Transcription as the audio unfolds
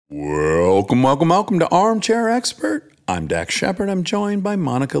Welcome to Armchair Expert. I'm Dax Shepard. I'm joined by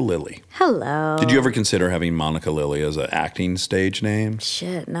Monica Lilly. Hello. Did you ever consider having Monica Lilly as an acting stage name?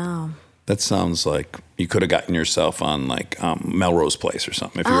 Shit, no. That sounds like you could have gotten yourself on like Melrose Place or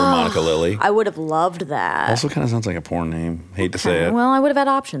something if you were Monica Lilly. I would have loved that. Also kind of sounds like a porn name. Hate to say it. Well, I would have had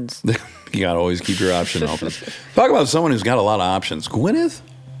options. You got to always keep your option open. Talk about someone who's got a lot of options. Gwyneth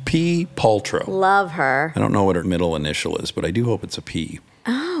P. Paltrow. Love her. I don't know what her middle initial is, but I do hope it's a P.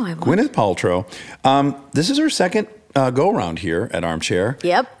 Oh, I Gwyneth Paltrow. This is her second go-around here at Armchair.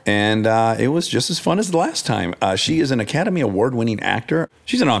 Yep. And it was just as fun as the last time. She is an Academy Award-winning actor.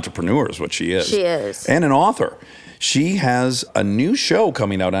 She's an entrepreneur is what she is. She is. And an author. She has a new show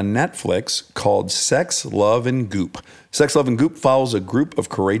coming out on Netflix called Sex, Love, and Goop. Sex, Love, and Goop follows a group of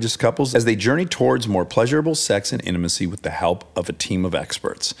courageous couples as they journey towards more pleasurable sex and intimacy with the help of a team of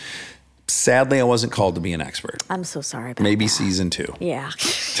experts. Sadly, I wasn't called to be an expert. I'm so sorry about Maybe that. season 2. Yeah.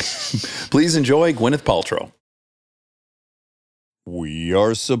 Please enjoy Gwyneth Paltrow. We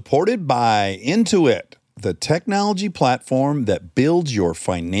are supported by Intuit, the technology platform that builds your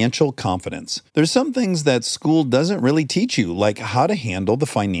financial confidence. There's some things that school doesn't really teach you, like how to handle the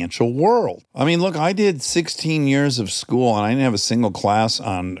financial world. I mean, look, I did 16 years of school and I didn't have a single class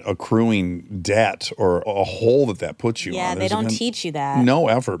on accruing debt or a hole that puts you on. Yeah, they don't teach you that. No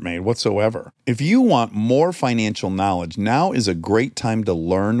effort made whatsoever. If you want more financial knowledge, now is a great time to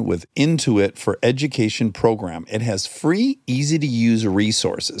learn with Intuit for Education program. It has free, easy-to-use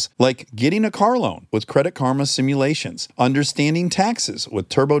resources like getting a car loan with Credit Karma simulations, understanding taxes with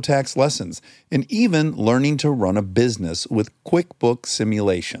TurboTax lessons, and even learning to run a business with QuickBooks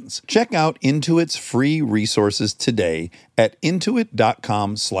simulations. Check out Intuit's free resources today at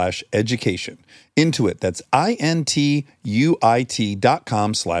intuit.com/education. Intuit, that's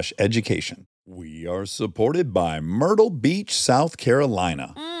INTUIT.com/education. We are supported by Myrtle Beach, South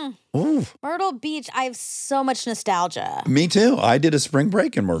Carolina. Ooh. Myrtle Beach, I have so much nostalgia. Me too. I did a spring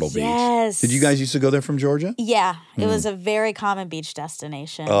break in Myrtle Beach. Yes. Did you guys used to go there from Georgia? Yeah, it was a very common beach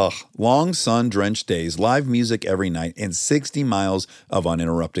destination. Long sun-drenched days, live music every night, and 60 miles of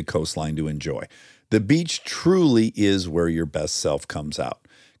uninterrupted coastline to enjoy. The beach truly is where your best self comes out.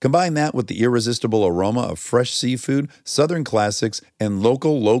 Combine that with the irresistible aroma of fresh seafood, Southern classics, and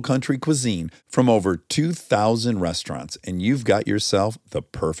local low-country cuisine from over 2,000 restaurants, and you've got yourself the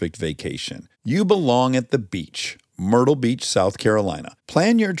perfect vacation. You belong at the beach, Myrtle Beach, South Carolina.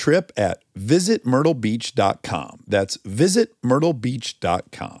 Plan your trip at visitmyrtlebeach.com. That's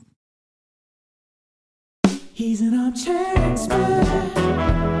visitmyrtlebeach.com. He's an armchair expert.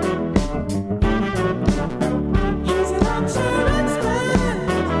 He's an armchair expert.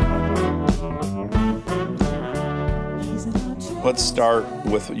 Let's start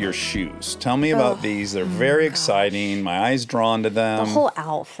with your shoes. Tell me about these. They're very exciting. My eyes drawn to them. The whole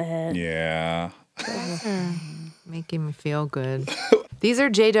outfit. Yeah. Making me feel good. These are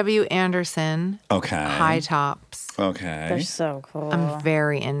J.W. Anderson high tops. Okay. They're so cool. I'm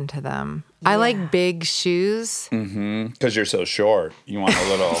very into them. I like big shoes. Because you're so short. You want a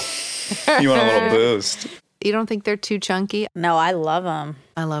little boost. You don't think they're too chunky? No, I love them.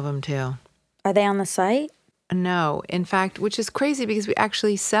 I love them too. Are they on the site? No, in fact, which is crazy because we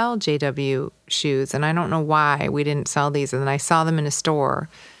actually sell JW shoes, and I don't know why we didn't sell these. And then I saw them in a store,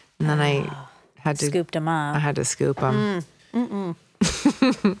 and then I had to scooped them up. I had to scoop them. I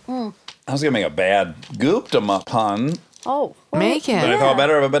was going to make a bad gooped 'em up pun. Oh. Make it. But I thought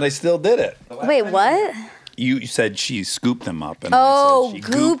better of it, but I still did it. Wait, what? You said she scooped them up. And Oh, I said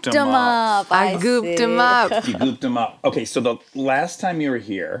she gooped them up. I gooped them up. You gooped them up. Okay, so the last time you were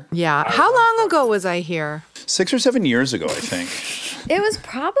here. Yeah. How long ago was I here? 6 or 7 years ago, I think. It was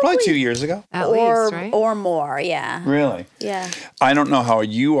Probably 2 years ago. At least, right? Or more, yeah. Really? Yeah. I don't know how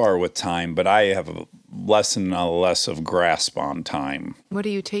you are with time, but I have a less and less of grasp on time. What are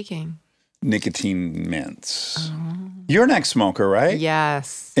you taking? Nicotine mints. You're an ex-smoker, right?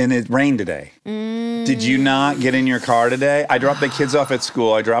 Yes. And it rained today. Did you not get in your car today? I dropped the kids off at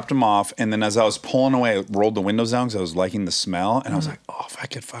school. I dropped them off. And then as I was pulling away, I rolled the windows down because I was liking the smell. And I was like, oh, if I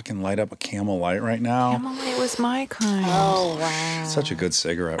could fucking light up a Camel Light right now. Camel Light was my kind. Oh, wow. Such a good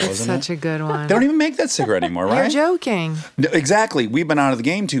cigarette, It's wasn't such it? a good one. They don't even make that cigarette anymore, right? You're joking. No, exactly. We've been out of the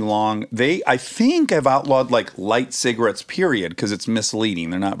game too long. I think, have outlawed like light cigarettes, period, because it's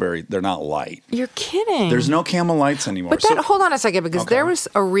misleading. They're not light. You're kidding. There's no Camel Lights anymore. But hold on a second, because there was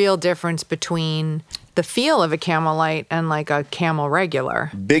a real difference between the feel of a Camel Light and like a Camel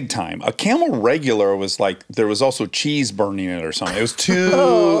regular. Big time. A Camel regular was like, there was also cheese burning in it or something. It was too,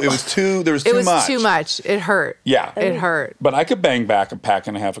 there was too much. It was too much. It hurt. Yeah. It hurt. But I could bang back a pack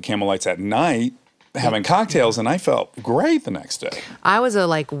and a half of Camel Lights at night. having cocktails, and I felt great the next day. I was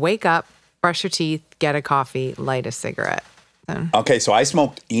wake up, brush your teeth, get a coffee, light a cigarette. Okay, so I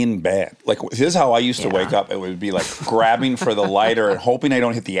smoked in bed. This is how I used to wake up. It would be grabbing for the lighter and hoping I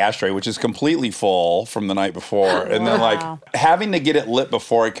don't hit the ashtray, which is completely full from the night before. And then having to get it lit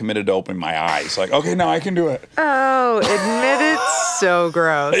before I committed to open my eyes. Okay, now I can do it. Oh, admit it's so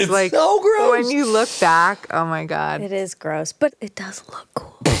gross. It's so gross. When you look back, oh my God. It is gross, but it does look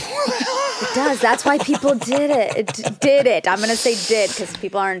cool. It does. That's why people did it. Did it. I'm going to say did because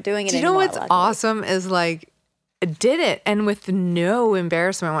people aren't doing it Do you know anymore. what's awesome is did it and with no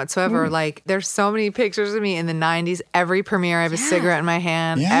embarrassment whatsoever. There's so many pictures of me in the 90s. Every premiere, I have a cigarette in my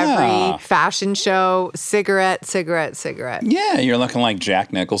hand. Yeah. Every fashion show, cigarette. Yeah, you're looking like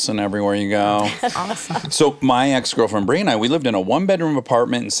Jack Nicholson everywhere you go. Awesome. So my ex-girlfriend Brie and I, we lived in a one-bedroom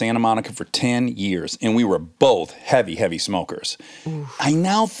apartment in Santa Monica for 10 years, and we were both heavy smokers. Oof. I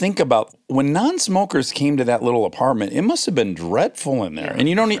now think about when non-smokers came to that little apartment, it must have been dreadful in there. And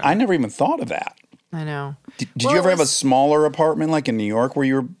I never even thought of that. I know. Did you ever have a smaller apartment like in New York where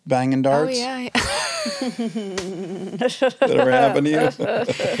you were banging darts? Oh, yeah. That ever happened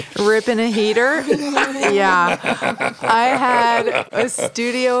to you? Ripping a heater? Yeah. I had a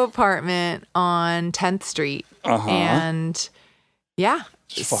studio apartment on 10th Street. And yeah.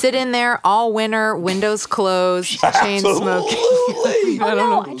 Sit in there all winter, windows closed, chain smoking.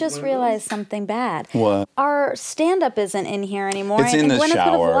 I just realized something bad. What? Our stand-up isn't in here anymore. It's in the Gwyneth would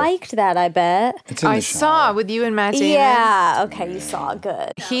shower. have liked that, I bet. It's in the I shower. saw with you and Matt Damon. Yeah. Okay, you saw.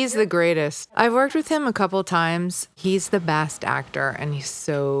 Good. He's the greatest. I've worked with him a couple times. He's the best actor, and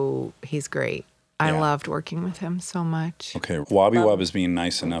he's great. I loved working with him so much. Okay, Wobby Wob is being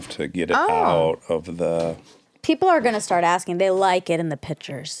nice enough to get it out of the... People are going to start asking. They like it in the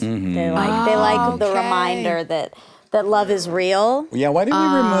pictures. Mm-hmm. They like the reminder that love is real. Yeah, why did we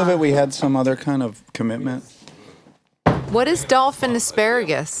remove it? We had some other kind of commitment. What is dolphin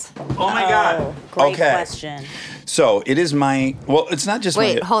asparagus? Oh my God. Great question. So it is it's not just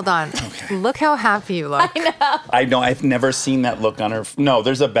Wait, hold on. Okay. Look how happy you look. I know. I've never seen that look on her. No,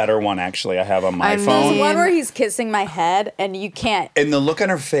 there's a better one actually I have on my phone. There's one where he's kissing my head and you can't. And the look on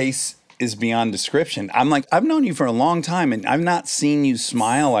her face is beyond description. I'm I've known you for a long time and I've not seen you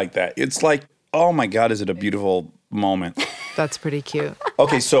smile like that. It's oh my God, is it a beautiful moment? That's pretty cute.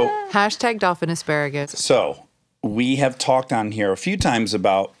 Okay, so... Hashtag dolphin asparagus. So we have talked on here a few times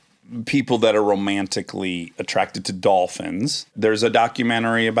about people that are romantically attracted to dolphins. There's a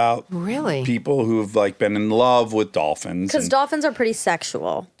documentary about people who have been in love with dolphins. Because dolphins are pretty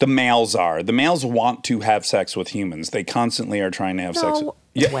sexual. The males are. The males want to have sex with humans. They constantly are trying to have sex with...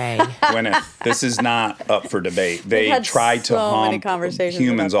 Way. Gwyneth, this is not up for debate. They try to hump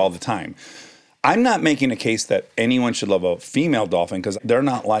humans all the time. I'm not making a case that anyone should love a female dolphin because they're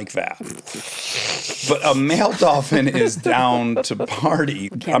not like that. But a male dolphin is down to party.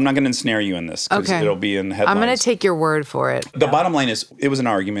 Okay. I'm not going to ensnare you in this because it'll be in headlines. I'm going to take your word for it. The bottom line is, it was an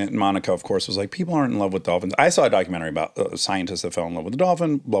argument. Monica, of course, was like, people aren't in love with dolphins. I saw a documentary about a scientist that fell in love with a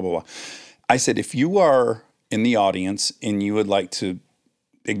dolphin, blah, blah, blah. I said, if you are in the audience and you would like to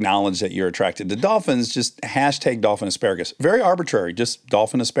acknowledge that you're attracted to dolphins, just hashtag dolphin asparagus. Very arbitrary, just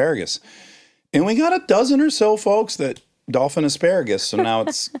dolphin asparagus. And we got a dozen or so folks that dolphin asparagus, so now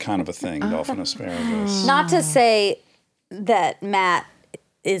it's kind of a thing, dolphin asparagus. Not to say that Matt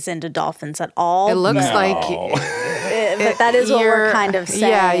is into dolphins at all. It looks like... but that is what we're kind of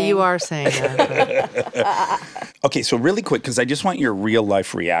saying. Yeah, you are saying that. Okay, so really quick, because I just want your real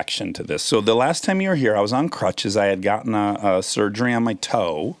life reaction to this. So the last time you were here, I was on crutches. I had gotten a surgery on my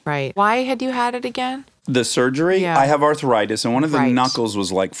toe. Right. Why had you had it again? The surgery? Yeah. I have arthritis, and one of the knuckles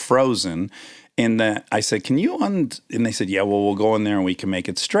was frozen. And I said, can you and they said, yeah, well, we'll go in there and we can make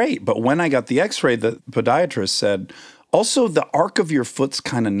it straight. But when I got the x-ray, the podiatrist said, also, the arc of your foot's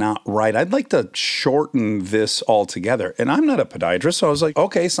kind of not right. I'd like to shorten this altogether. And I'm not a podiatrist, so I was like,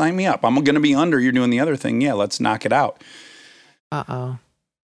 okay, sign me up. I'm going to be under. You're doing the other thing. Yeah, let's knock it out. Uh-oh.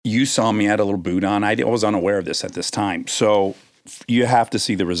 You saw me, I had a little boot on. I was unaware of this at this time. So you have to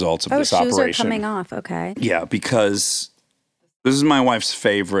see the results of this operation. Oh, shoes are coming off. Okay. Yeah, because... this is my wife's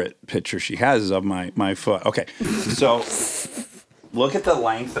favorite picture she has of my foot. Okay, so look at the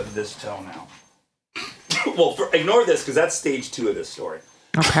length of this toe now. Well, ignore this because that's stage 2 of this story.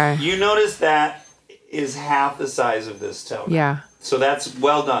 Okay. You notice that is half the size of this toe now. Yeah. So that's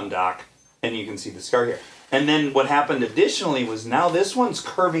well done, Doc. And you can see the scar here. And then what happened additionally was now this one's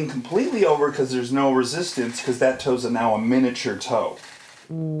curving completely over because there's no resistance because that toe's now a miniature toe.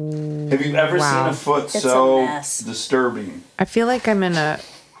 Have you ever seen a foot so disturbing? I feel like I'm in a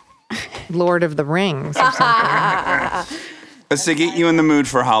Lord of the Rings or something. It's to get you in the mood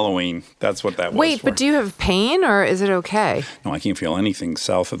for Halloween. That's what that was. Wait, for. but do you have pain or is it okay? No, I can't feel anything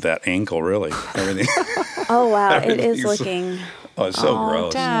south of that ankle, really. Everything. Oh, wow. It is Everything's- looking. Oh, it's so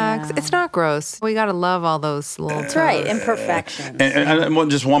gross. Dax, it's not gross. We got to love all those little That's right. Imperfections. And well,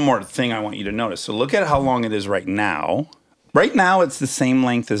 just one more thing I want you to notice. So look at how long it is right now. Right now, it's the same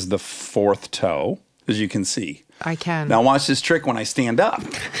length as the fourth toe, as you can see. I can. Now watch this trick when I stand up.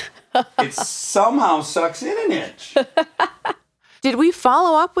 It somehow sucks in an inch. Did we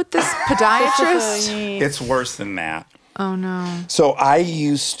follow up with this podiatrist? It's worse than that. Oh, no. So I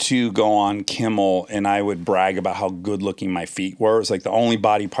used to go on Kimmel and I would brag about how good looking my feet were. It was like the only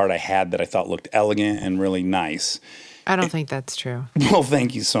body part I had that I thought looked elegant and really nice. I don't think that's true. Well,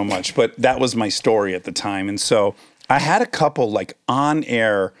 thank you so much. But that was my story at the time. And so I had a couple like on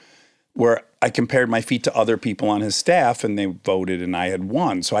air where I compared my feet to other people on his staff and they voted and I had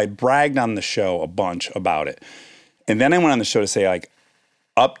won. So I bragged on the show a bunch about it. And then I went on the show to say like,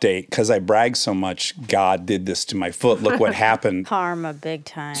 update, because I bragged so much, God did this to my foot. Look what happened. Karma big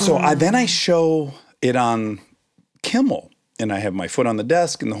time. So then I show it on Kimmel and I have my foot on the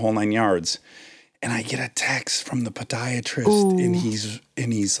desk and the whole 9 yards. And I get a text from the podiatrist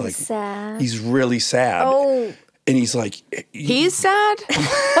and he's like, sad. He's really sad. Oh. And he's like, He's sad?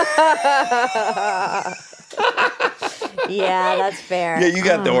 Yeah, that's fair. yeah, you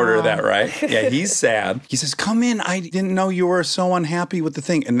got the order of that, right? Yeah, he's sad. He says, come in. I didn't know you were so unhappy with the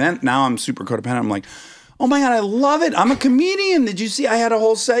thing. And then now I'm super codependent. I'm like, oh my God, I love it. I'm a comedian. Did you see? I had a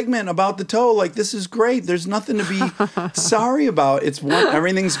whole segment about the toe. Like, this is great. There's nothing to be sorry about.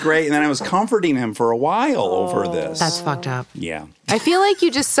 Everything's great. And then I was comforting him for a while over this. That's fucked up. Yeah. I feel like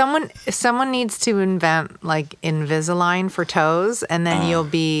someone needs to invent like Invisalign for toes and then you'll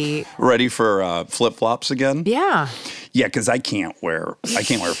be Ready for flip-flops again? yeah. Yeah, because I can't wear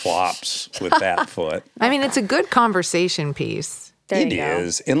flops with that foot. I mean, it's a good conversation piece. There It you go.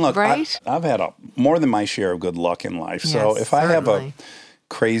 is. And look, Right? I've had more than my share of good luck in life. So Yes, if I have a certainly.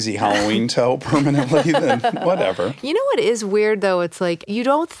 crazy Halloween toe permanently, then whatever. You know what is weird though? It's like you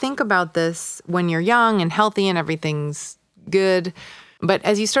don't think about this when you're young and healthy and everything's good. But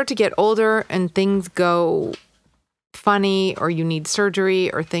as you start to get older and things go funny or you need surgery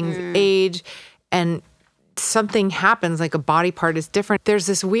or things age and something happens, like a body part is different. There's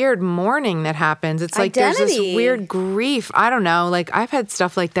this weird mourning that happens. It's like there's Identity. this weird grief. I don't know. Like I've had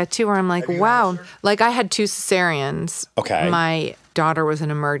stuff like that too where I'm like, wow. Like I had 2 cesareans. Okay. My daughter was an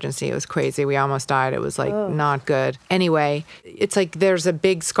emergency. It was crazy. We almost died. It was like not good. Anyway, it's like there's a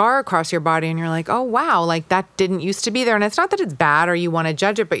big scar across your body and you're like, oh wow, like that didn't used to be there. And it's not that it's bad or you want to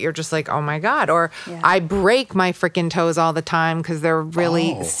judge it, but you're just like, oh my God. Or I break my freaking toes all the time because they're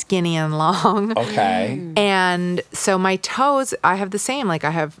really skinny and long. Okay. And so my toes, I have the same. Like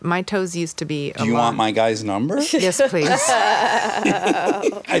my toes used to be Do you want my guy's number? Yes, please.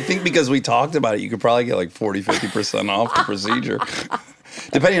 I think because we talked about it, you could probably get like 40, 50% off the procedure.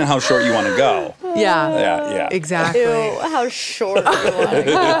 Depending on how short you want to go. Yeah. Yeah. Exactly. Ew, how short you want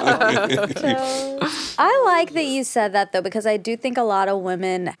to go. I like that you said that though, because I do think a lot of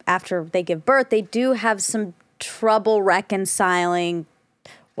women, after they give birth, they do have some trouble reconciling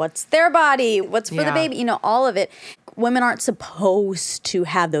what's their body, what's for the Yeah. baby, all of it. Women aren't supposed to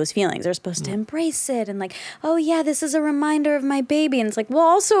have those feelings. They're supposed to embrace it and like, oh yeah, this is a reminder of my baby. And it's like, well,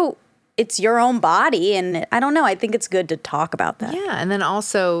 also it's your own body. And I don't know. I think it's good to talk about that. Yeah. And then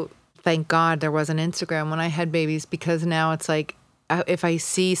also, thank God there was an Instagram when I had babies because now it's like, if I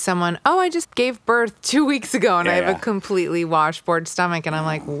see someone, I just gave birth 2 weeks ago and I have Yeah. a completely washboard stomach. And I'm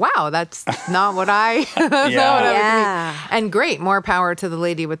like, wow, that's not what I, that's not what I would Yeah. think. And great, more power to the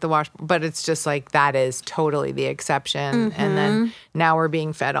lady with the washboard. But it's just like, that is totally the exception. And then now we're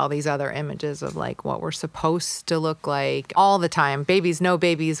being fed all these other images of like what we're supposed to look like all the time. Babies, no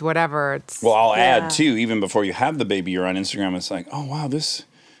babies, whatever. It's Well, I'll add too, even before you have the baby, you're on Instagram. It's like, oh wow, this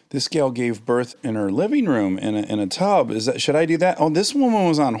gal gave birth in her living room in a tub. Should I do that? Oh, this woman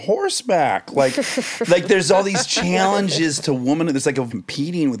was on horseback. Like there's all these challenges to womanhood. It's like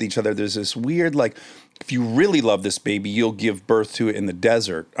competing with each other. There's this weird, like, if you really love this baby, you'll give birth to it in the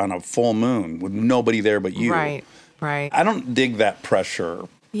desert on a full moon with nobody there but you. right. I don't dig that pressure.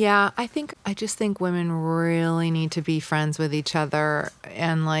 Yeah, I just think women really need to be friends with each other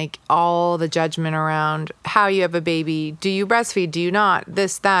and like all the judgment around how you have a baby. Do you breastfeed? Do you not?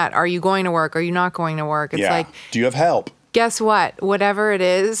 This, that. Are you going to work? Are you not going to work? It's like, do you have help? guess what? Whatever it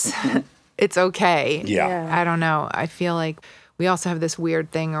is, it's okay. Yeah. I don't know. I feel like we also have this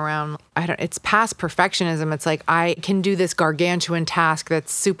weird thing around, it's past perfectionism. It's like, I can do this gargantuan task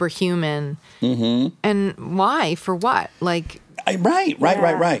that's superhuman. Mm-hmm. And why? For what? Like,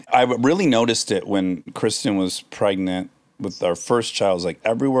 Right. I really noticed it when Kristen was pregnant with our first child, it was like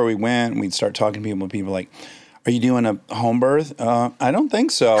everywhere we went, we'd start talking to people like, are you doing a home birth? I don't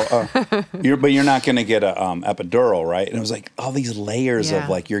think so. But you're not going to get a epidural, right? And it was like all these layers of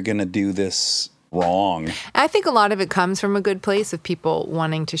like, you're going to do this wrong. I think a lot of it comes from a good place of people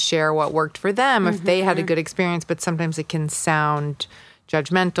wanting to share what worked for them if they had a good experience, but sometimes it can sound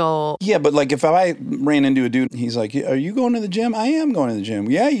judgmental. Yeah, but like if I ran into a dude, he's like, are you going to the gym? I am going to the gym.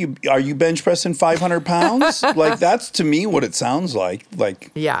 Yeah, are you bench pressing 500 pounds? Like that's to me what it sounds like.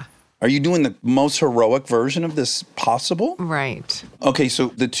 Like, Yeah. are you doing the most heroic version of this possible? Right. Okay, so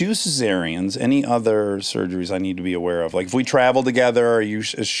the 2 cesareans, any other surgeries I need to be aware of? Like if we travel together, is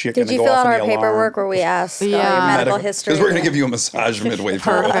shit going Did to you go fill off out in our the alarm? paperwork where we asked your Yeah. medical history? Because we're going to give you a massage midway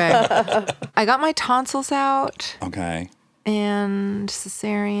through. Perfect. I got my tonsils out Okay. and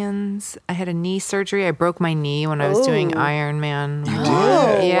cesareans. I had a knee surgery. I broke my knee when I was doing Ironman. You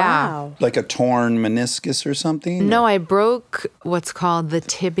Oh, did? Yeah. wow. Like a torn meniscus or something? No, I broke what's called the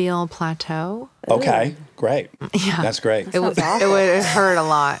tibial plateau. Okay, great. Yeah. That's great. It hurt a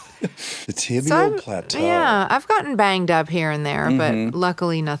lot. The tibial So I'm- plateau. Yeah, I've gotten banged up here and there, but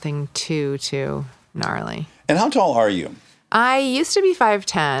luckily nothing too gnarly. And how tall are you? I used to be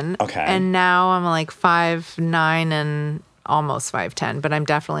 5'10". Okay. And now I'm like 5'9" and almost 5'10", but I'm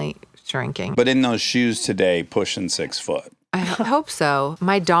definitely shrinking. But in those shoes today, pushing 6 foot. I hope so.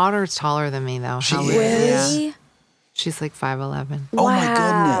 My daughter's taller than me, though. She How is? weird. Yeah. Really? She's like 5'11". Oh my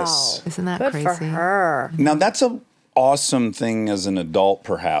Wow. goodness. Isn't that Good crazy? for her. Now that's a awesome thing as an adult,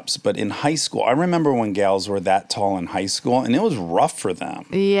 perhaps. But in high school, I remember when gals were that tall in high school, and it was rough for them.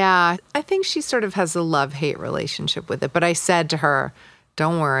 Yeah. I think she sort of has a love-hate relationship with it. But I said to her,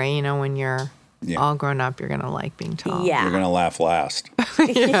 don't worry, when you're all grown up, you're going to like being tall. Yeah. You're gonna laugh last.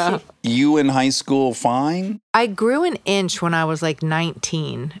 You in high school, fine. I grew an inch when I was like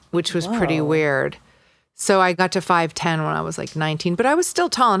 19, which was pretty weird. So I got to 5'10" when I was like 19, but I was still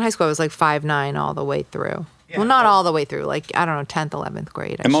tall in high school. I was like 5'9" all the way through. Well, not all the way through, like, I don't know, 10th, 11th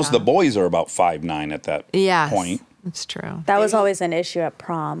grade. And most of the boys are about 5'9" at that point. That's true. That was always an issue at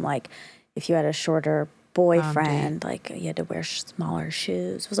prom. Like, if you had a shorter boyfriend, like, you had to wear smaller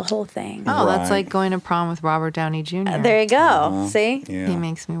shoes. It was a whole thing. Oh, that's Right. like going to prom with Robert Downey Jr. There you go. See? Yeah. He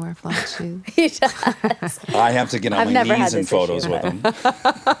makes me wear flat shoes. He does. I have to get on I've my never knees had in this photos issue. with him.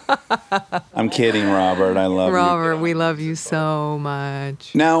 I'm kidding, Robert. I love you. Robert, we love you so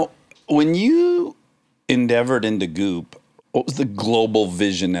much. Now, when you endeavored into Goop, what was the global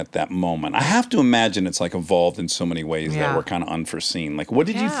vision at that moment? I have to imagine it's like evolved in so many ways that Yeah. were kind of unforeseen. Like, what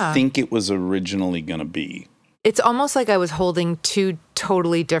did you Yeah. think it was originally going to be? It's almost like I was holding two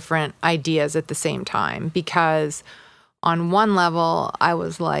totally different ideas at the same time, because on one level, I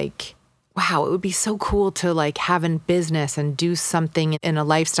was like, wow, it would be so cool to like have a business and do something in a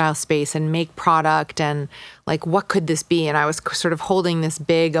lifestyle space and make product, and like, what could this be? And I was sort of holding this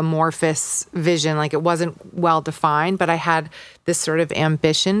big amorphous vision, like it wasn't well defined, but I had this sort of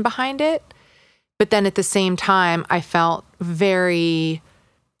ambition behind it. But then at the same time, I felt very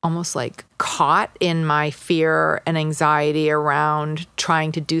almost like caught in my fear and anxiety around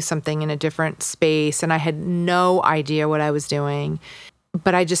trying to do something in a different space. And I had no idea what I was doing,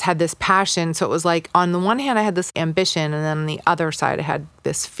 but I just had this passion. So it was like, on the one hand, I had this ambition, and then on the other side, I had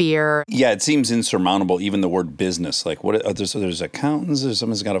this fear. Yeah, it seems insurmountable. Even the word business, like what? There's accountants.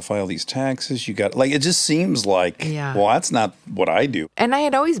 Someone's got to file these taxes. You got like it just seems like, Yeah. well, that's not what I do. And I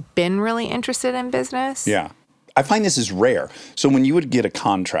had always been really interested in business. Yeah. I find this is rare. So when you would get a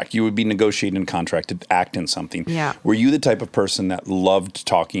contract, you would be negotiating a contract to act in something. Yeah. Were you the type of person that loved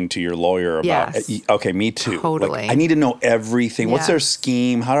talking to your lawyer about Yes. it? Okay, me too. Totally. Like, I need to know everything. What's their Yes.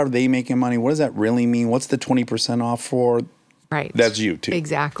 scheme? How are they making money? What does that really mean? What's the 20% off for? Right. That's you too.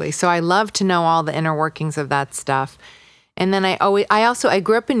 Exactly. So I love to know all the inner workings of that stuff. And then I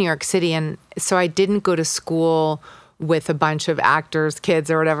grew up in New York City, and so I didn't go to school with a bunch of actors, kids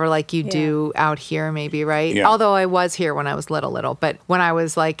or whatever, like you do out here maybe, right? Yeah. Although I was here when I was little. But when I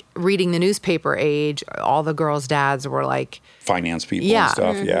was like reading the newspaper age, all the girls' dads were like, Finance people Yeah. and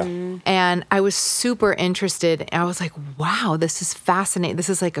stuff. Yeah. and I was super interested. I was like, wow, this is fascinating. This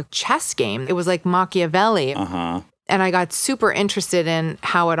is like a chess game. It was like Machiavelli. Uh-huh. And I got super interested in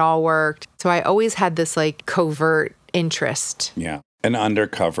how it all worked. So I always had this like covert interest. Yeah. An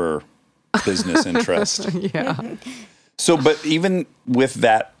undercover business interest. Yeah. So, but even with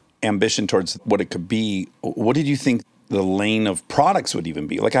that ambition towards what it could be, what did you think the lane of products would even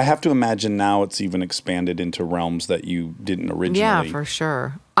be? Like, I have to imagine now it's even expanded into realms that you didn't originally. Yeah, for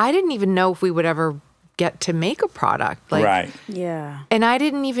sure. I didn't even know if we would ever get to make a product. Like, Right. Yeah. And I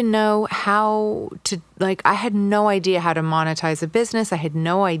didn't even know how to, like, I had no idea how to monetize a business. I had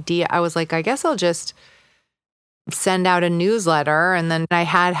no idea. I was like, I guess I'll just send out a newsletter, and then I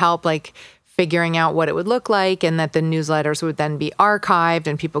had help like figuring out what it would look like, and that the newsletters would then be archived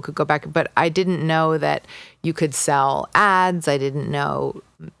and people could go back. But I didn't know that you could sell ads. I didn't know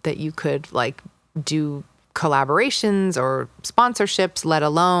that you could like do collaborations or sponsorships, let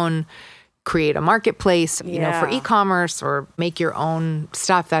alone create a marketplace, you know, for e-commerce or make your own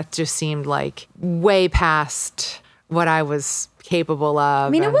stuff. That just seemed like way past what I was capable of. I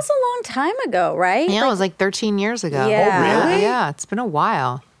mean, it was a long time ago, right? Yeah, it was like 13 years ago. Yeah. Oh, really? Yeah, it's been a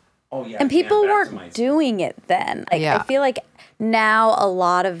while. Oh, yeah. And people weren't doing it then. Like, Yeah. I feel like now a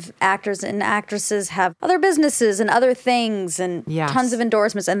lot of actors and actresses have other businesses and other things and Yes. tons of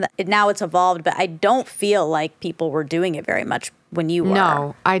endorsements. And now it's evolved, but I don't feel like people were doing it very much when you were.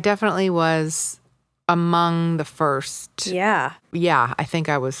 No, I definitely was among the first. Yeah. Yeah, I think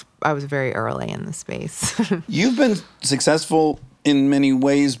I was very early in the space. You've been successful in many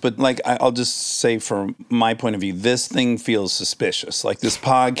ways, but like I'll just say from my point of view, this thing feels suspicious. Like this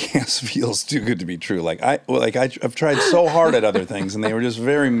podcast feels too good to be true. I've tried so hard at other things and they were just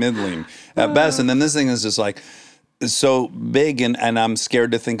very middling at best. And then this thing is just like so big and I'm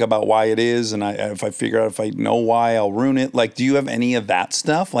scared to think about why it is. And if I figure out if I know why, I'll ruin it. Like, do you have any of that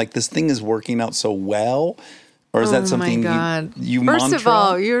stuff? Like this thing is working out so well. Or is that something you First mantra? of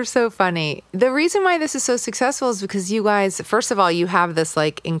all, you're so funny. The reason why this is so successful is because you guys, first of all, you have this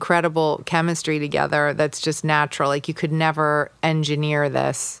like incredible chemistry together that's just natural. Like you could never engineer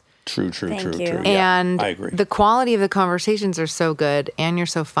this. True. Thank you. Yeah, And I agree. the quality of the conversations are so good and you're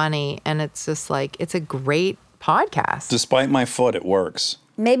so funny. And it's just like, it's a great podcast. Despite my foot, it works.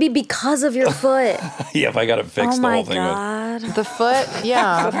 Maybe because of your foot. Yeah, if I got it fixed, Oh the my whole thing. God. The foot,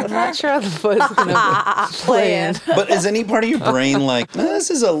 yeah. I'm not sure how the foot's going to play in. But is any part of your brain like,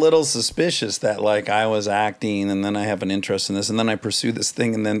 this is a little suspicious that like I was acting and then I have an interest in this and then I pursue this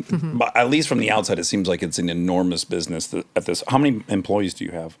thing and then, but at least from the outside, it seems like it's an enormous business at this. How many employees do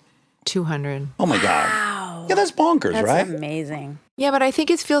you have? 200. Oh my God. Yeah, that's bonkers, That's right? amazing. Yeah, but I think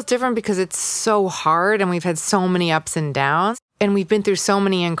it feels different because it's so hard and we've had so many ups and downs and we've been through so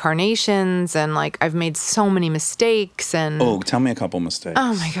many incarnations and like I've made so many mistakes and Oh, tell me a couple mistakes.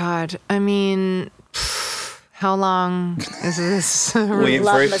 oh my God. I mean, how long is this?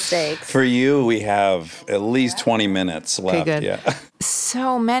 Love mistakes. For you, we have at least 20 minutes left. good. Yeah.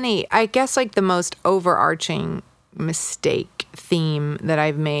 So many. I guess like the most overarching mistake theme that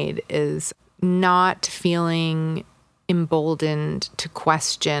I've made is not feeling emboldened to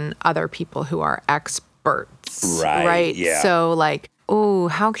question other people who are experts. Right, yeah. So like, oh,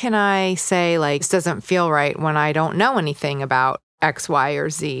 how can I say like this doesn't feel right when I don't know anything about X, Y, or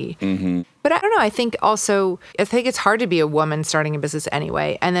Z? Mm-hmm. But I don't know. I think it's hard to be a woman starting a business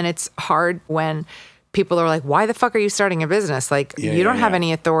anyway. And then it's hard when people are like, why the fuck are you starting a business? Like, you don't have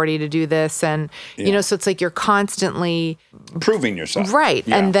any authority to do this. And, you know, so it's like you're constantly Proving yourself. right.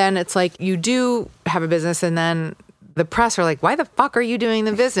 Yeah. And then it's like you do have a business and then the press are like, why the fuck are you doing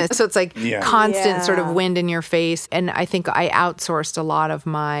the business? So it's like constant sort of wind in your face. And I think I outsourced a lot of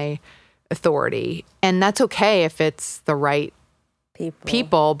my authority. And that's okay if it's the right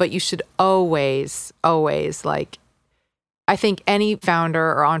people, but you should always like, I think any founder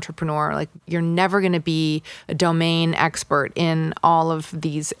or entrepreneur, like you're never going to be a domain expert in all of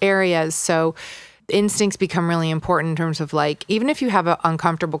these areas. So instincts become really important in terms of like, even if you have an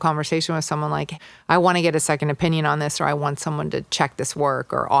uncomfortable conversation with someone like, I want to get a second opinion on this, or I want someone to check this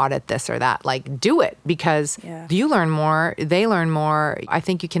work or audit this or that, like do it because you learn more, they learn more. I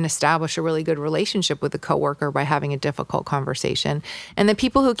think you can establish a really good relationship with a coworker by having a difficult conversation. And the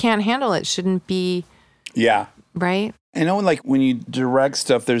people who can't handle it shouldn't be, right? I know, like when you direct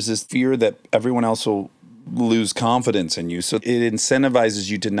stuff, there's this fear that everyone else will lose confidence in you. So it incentivizes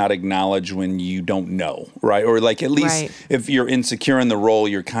you to not acknowledge when you don't know, right? Or like at least if you're insecure in the role,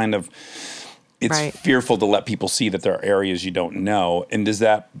 you're kind of, it's fearful to let people see that there are areas you don't know. And does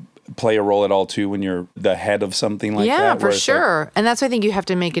that play a role at all too when you're the head of something like that? Yeah, for sure. And that's why I think you have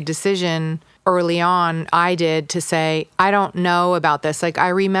to make a decision early on. I did to say, I don't know about this. Like I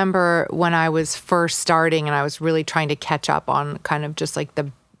remember when I was first starting and I was really trying to catch up on kind of just like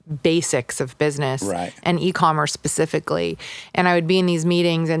the basics of business and e-commerce specifically. And I would be in these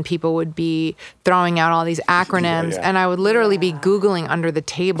meetings and people would be throwing out all these acronyms and I would literally be Googling under the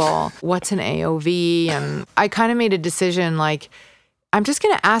table, what's an AOV? And I kind of made a decision like, I'm just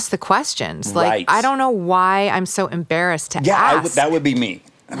going to ask the questions. Like, I don't know why I'm so embarrassed to ask. That would be me.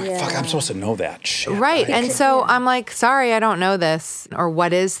 Fuck, I'm supposed to know that shit. Right. And so I'm like, sorry, I don't know this. Or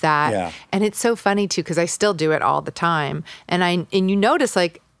what is that? Yeah. And it's so funny too, because I still do it all the time. And you notice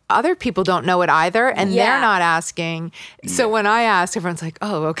like, other people don't know it either, and Yeah. they're not asking. So when I ask, everyone's like,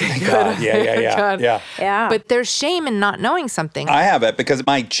 "Oh, okay, good." God, yeah. God. Yeah. But there's shame in not knowing something. I have it because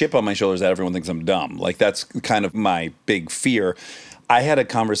my chip on my shoulder is that everyone thinks I'm dumb. Like that's kind of my big fear. I had a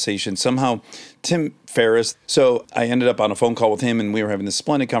conversation somehow, Tim Ferriss. So I ended up on a phone call with him and we were having this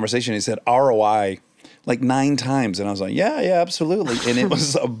splendid conversation. He said ROI like 9 times. And I was like, yeah, absolutely. And it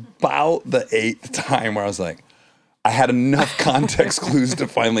was about the 8th time where I was like, I had enough context clues to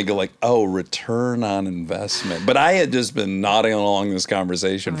finally go like, oh, return on investment. But I had just been nodding along this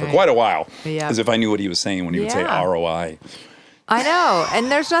conversation for quite a while. Yeah. As if I knew what he was saying when he would say Yeah. ROI. I know,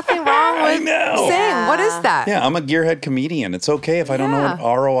 and there's nothing wrong with saying, "What is that?" Yeah, I'm a gearhead comedian. It's okay if I don't know what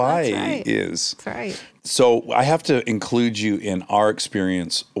ROI that's right. is. That's right. So I have to include you in our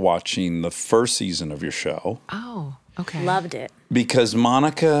experience watching the first season of your show Oh, okay. Loved it. because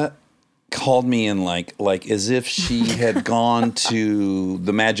Monica called me in like as if she had gone to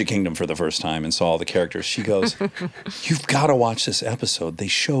the Magic Kingdom for the first time and saw all the characters. She goes, "You've got to watch this episode. They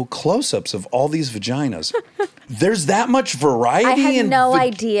show close-ups of all these vaginas. There's that much variety." I had in no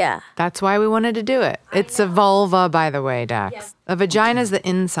idea. That's why we wanted to do it. It's a vulva, by the way, Dax. A vagina is the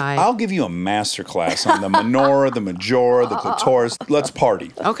inside. I'll give you a master class on the menorah, the majora, the clitoris. Let's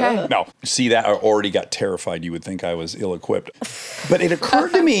party. Okay. No, see that? I already got terrified. You would think I was ill-equipped. But it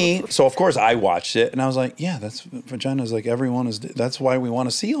occurred to me, so of course I watched it, and I was like, yeah, that's vaginas like everyone is. That's why we want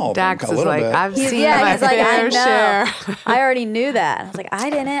to see all of them Dax a is little like, bit. I've seen Yeah, my he's like, I fair know. share. I already knew that. I was like, I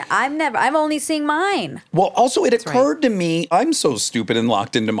didn't. I'm only seeing mine. Well, also it occurred to me, I'm so stupid and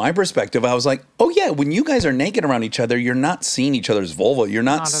locked into my perspective. I was like, oh yeah, when you guys are naked around each other, you're not seeing each other's vulva. You're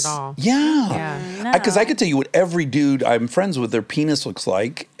not at all. Yeah. Because I could tell you what every dude I'm friends with, their penis looks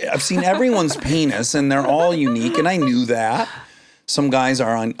like. I've seen everyone's penis and they're all unique, and I knew that. Some guys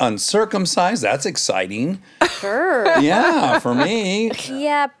are uncircumcised. That's exciting. Sure. Yeah, for me.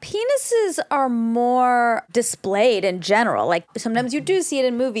 Yeah, penises are more displayed in general. Like sometimes you do see it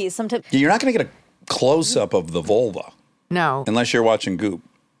in movies. Sometimes You're not going to get a close-up of the vulva No. unless you're watching Goop.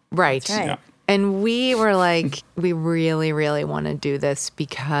 Right. right. Yeah. And we were like, we really, really want to do this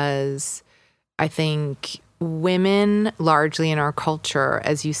because I think women, largely in our culture,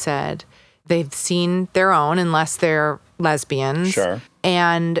 as you said, they've seen their own, unless they're lesbians. Sure.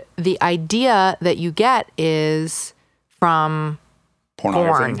 And the idea that you get is from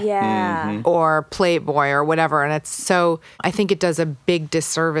Pornography. porn. yeah. Or Playboy or whatever. And it's so, I think it does a big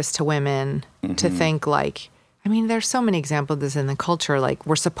disservice to women to think like, I mean, there's so many examples of this in the culture. Like,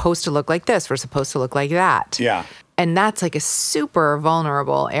 we're supposed to look like this. We're supposed to look like that. Yeah. And that's like a super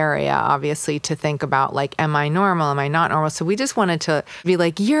vulnerable area, obviously, to think about, like, am I normal? Am I not normal? So we just wanted to be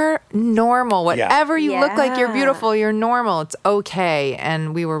like, you're normal. Whatever you look like, you're Yeah. beautiful. You're normal. It's okay.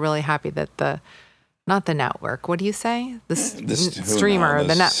 And we were really happy that not the network. What do you say? The streamer,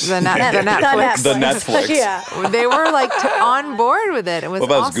 the Netflix. The Netflix. Yeah. They were like on board with it. It was Well,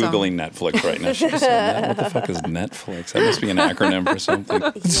 if I was awesome. Googling Netflix right now, she'd say, what the fuck is Netflix? That must be an acronym for something.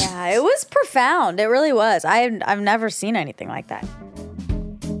 Yeah, it was profound. It really was. I've never seen anything like that.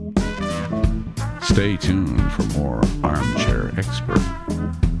 Stay tuned for more Armchair Expert,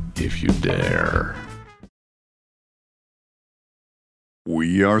 if you dare.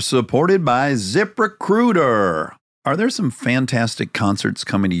 We are supported by ZipRecruiter. Are there some fantastic concerts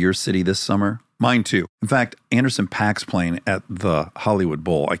coming to your city this summer? Mine too. In fact, Anderson .Paak's playing at the Hollywood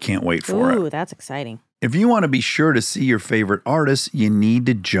Bowl. I can't wait for it. that's exciting. If you want to be sure to see your favorite artists, you need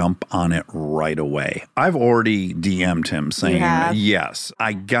to jump on it right away. I've already DM'd him saying, yes,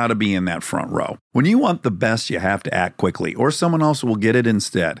 I got to be in that front row. When you want the best, you have to act quickly, or someone else will get it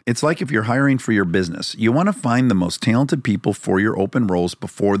instead. It's like if you're hiring for your business. You want to find the most talented people for your open roles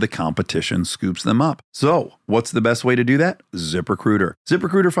before the competition scoops them up. So, what's the best way to do that? ZipRecruiter.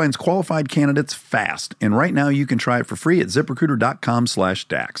 ZipRecruiter finds qualified candidates fast, and right now you can try it for free at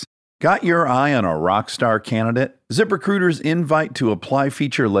ZipRecruiter.com/Dax. Got your eye on a rock star candidate? ZipRecruiter's invite to apply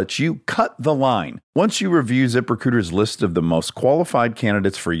feature lets you cut the line. Once you review ZipRecruiter's list of the most qualified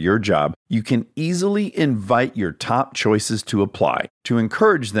candidates for your job, you can easily invite your top choices to apply to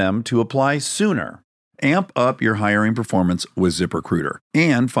encourage them to apply sooner. Amp up your hiring performance with ZipRecruiter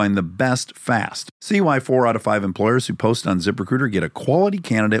and find the best fast. See why 4 out of 5 employers who post on ZipRecruiter get a quality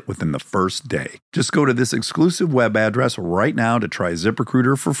candidate within the first day. Just go to this exclusive web address right now to try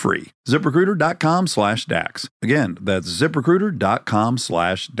ZipRecruiter for free. ZipRecruiter.com/Dax. Again, that's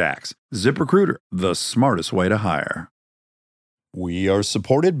ZipRecruiter.com/Dax. ZipRecruiter, the smartest way to hire. We are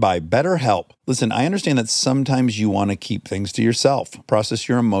supported by BetterHelp. Listen, I understand that sometimes you want to keep things to yourself, process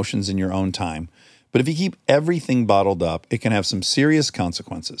your emotions in your own time. But if you keep everything bottled up, it can have some serious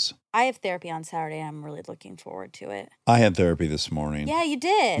consequences. I have therapy on Saturday. I'm really looking forward to it. I had therapy this morning. Yeah, you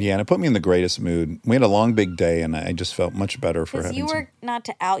did. Yeah, and it put me in the greatest mood. We had a long, big day, and I just felt much better for Because having you were, not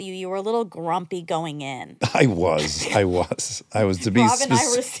to out you, you were a little grumpy going in. I was to be Rob and I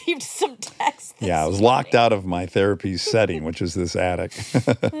specific. received some texts. Yeah, I was locked out of my therapy setting, which is this attic.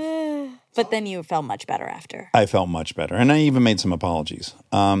 But then you felt much better after. I felt much better, and I even made some apologies.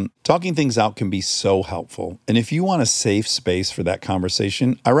 Talking things out can be so helpful, and if you want a safe space for that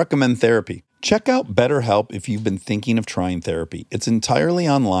conversation, I recommend therapy. Check out BetterHelp if you've been thinking of trying therapy. It's entirely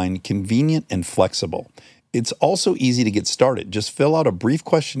online, convenient, and flexible. It's also easy to get started. Just fill out a brief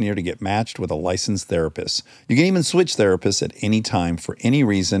questionnaire to get matched with a licensed therapist. You can even switch therapists at any time for any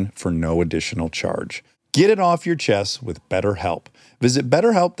reason for no additional charge. Get it off your chest with BetterHelp. Visit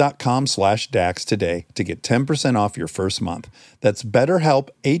BetterHelp.com/Dax today to get 10% off your first month. That's BetterHelp,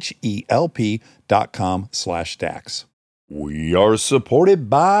 HELP.com/Dax. We are supported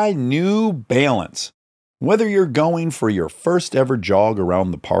by New Balance. Whether you're going for your first ever jog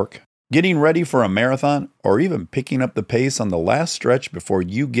around the park, getting ready for a marathon, or even picking up the pace on the last stretch before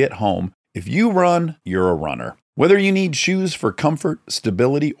you get home, if you run, you're a runner. Whether you need shoes for comfort,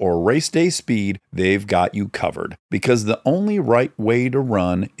 stability, or race day speed, they've got you covered. Because the only right way to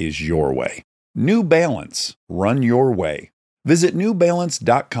run is your way. New Balance. Run your way. Visit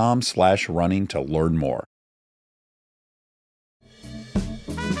newbalance.com/running to learn more.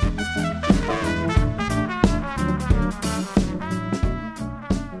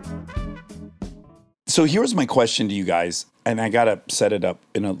 So here's my question to you guys, and I got to set it up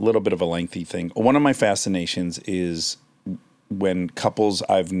in a little bit of a lengthy thing. One of my fascinations is when couples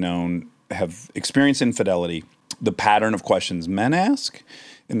I've known have experienced infidelity, the pattern of questions men ask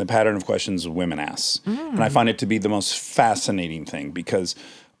and the pattern of questions women ask. And I find it to be the most fascinating thing because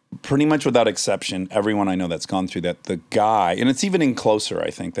pretty much without exception, everyone I know that's gone through that, the guy, and it's even in Closer,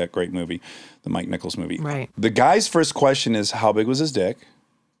 I think, that great movie, the Mike Nichols movie. Right. The guy's first question is, how big was his dick?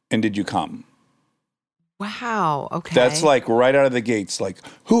 And did you come? Wow. Okay. That's like right out of the gates. Like,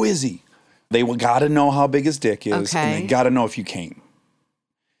 who is he? They got to know how big his dick is, and they got to know if you came.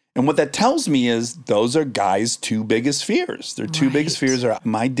 And what that tells me is those are guys' two biggest fears. Their two biggest fears are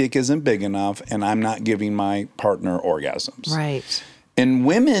my dick isn't big enough, and I'm not giving my partner orgasms. Right. And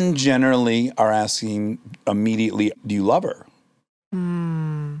women generally are asking immediately, do you love her?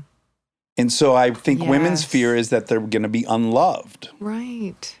 Mm. And so I think women's Yes. fear is that they're going to be unloved.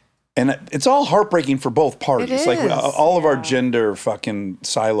 Right. And it's all heartbreaking for both parties. It Like is. all of our gender fucking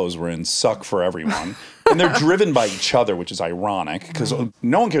silos we're in suck for everyone. And they're driven by each other, which is ironic because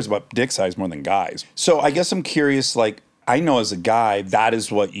no one cares about dick size more than guys. So I guess I'm curious, like, I know as a guy, that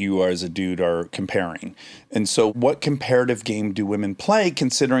is what you are as a dude are comparing. And so what comparative game do women play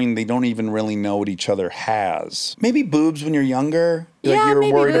considering they don't even really know what each other has? Maybe boobs when you're younger? Yeah, like you're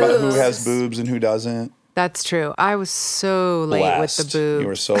maybe worried about who boobs. has boobs and who doesn't? That's true. I was so late Blessed. with the boobs. You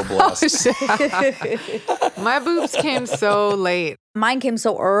were so blessed. My boobs came so late. Mine came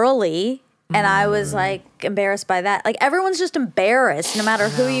so early, and I was like embarrassed by that. Like everyone's just embarrassed, no matter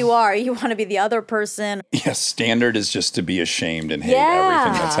who you are. You want to be the other person. Yes, standard is just to be ashamed and hate Yeah.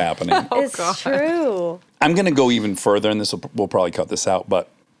 everything that's happening. It's true. I'm going to go even further, and we'll probably cut this out, but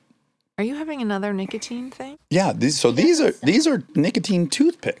Are you having another nicotine thing? yeah, these are nicotine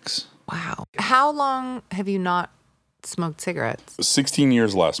toothpicks. Wow. How long have you not smoked cigarettes? 16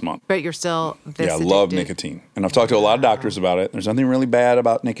 years last month. But you're still this Yeah, I love addicted? nicotine. And I've talked to a lot of doctors about it. There's nothing really bad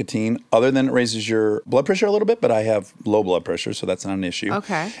about nicotine other than it raises your blood pressure a little bit, but I have low blood pressure, so that's not an issue.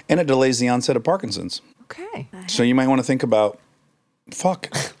 Okay. And it delays the onset of Parkinson's. Okay. So you might want to think about,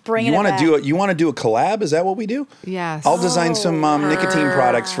 Bringing you it want to back. you want to do a collab? Is that what we do? Yes. I'll design some nicotine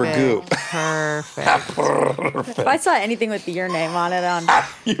products for Goop. Perfect. If I saw anything with your name on it on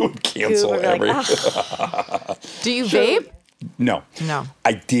You would cancel Goop, I'd be every. like, "Ah." Do you vape? No. No.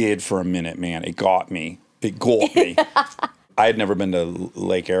 I did for a minute, man. It got me. It gulped me. I had never been to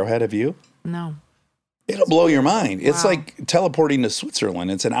Lake Arrowhead. Have you? No. It'll blow your mind. It's Wow. like teleporting to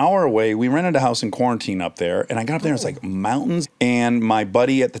Switzerland. It's an hour away. We rented a house in quarantine up there, and I got up there, and it's like mountains. And my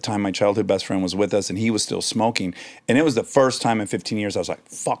buddy at the time, my childhood best friend, was with us, and he was still smoking. And it was the first time in 15 years I was like,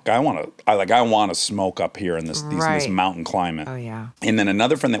 fuck, I want to smoke up here in this Right. mountain climate. Oh, yeah. And then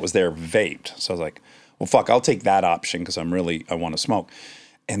another friend that was there vaped. So I was like, well, fuck, I'll take that option because I want to smoke.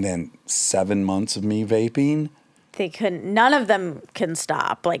 And then 7 months of me vaping. they couldn't. None of them can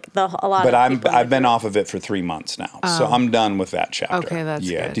stop. Like a lot. But of people in I've the been group. off of it for 3 months now. So I'm done with that chapter. Okay, that's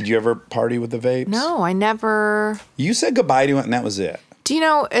yeah. good. Did you ever party with the vapes? No, I never. You said goodbye to it and that was it. Do you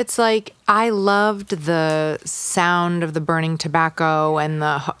know, it's like I loved the sound of the burning tobacco and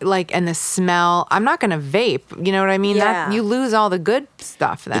the smell. I'm not going to vape. You know what I mean? Yeah. You lose all the good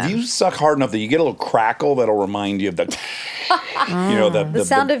stuff then. If you suck hard enough that you get a little crackle, that'll remind you of the, The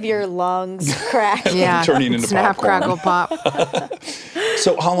sound of your lungs crack. yeah. turning into Snap, popcorn. crackle, pop.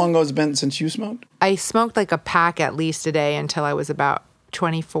 So how long ago has it been since you smoked? I smoked like a pack at least a day until I was about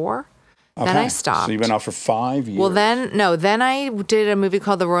 24. Then I stopped. So you've been out for 5 years. Well, then I did a movie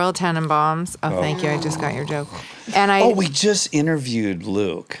called The Royal Tenenbaums. Oh, thank you. I just got your joke. And we just interviewed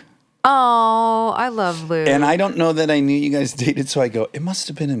Luke. Oh, I love Luke. And I don't know that I knew you guys dated, so I go, it must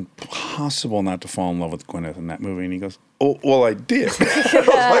have been impossible not to fall in love with Gwyneth in that movie. And he goes, oh, well, I did. I was like,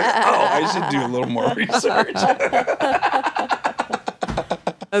 I should do a little more research.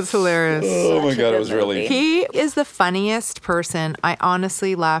 That's hilarious. Oh my God, it was really... He is the funniest person. I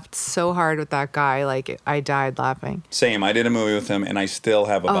honestly laughed so hard with that guy. Like, I died laughing. Same. I did a movie with him, and I still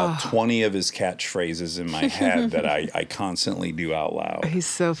have about 20 of his catchphrases in my head that I constantly do out loud. He's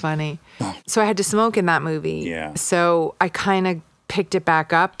so funny. So I had to smoke in that movie. Yeah. So I kind of picked it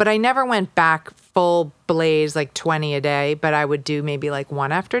back up, but I never went back full blaze, like 20 a day, but I would do maybe like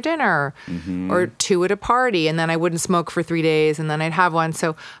one after dinner or 2 at a party, and then I wouldn't smoke for 3 days, and then I'd have one.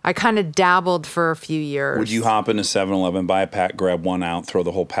 So I kind of dabbled for a few years. Would you hop into 7-Eleven, buy a pack, grab one out, throw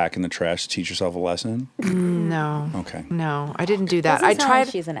the whole pack in the trash, teach yourself a lesson? No. Okay. No, I didn't do that. Doesn't I sound tried. like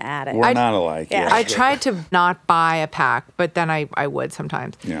she's an addict. We're not alike. Yeah. I tried to not buy a pack, but then I would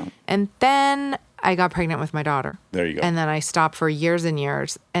sometimes. Yeah. And then I got pregnant with my daughter. There you go. And then I stopped for years and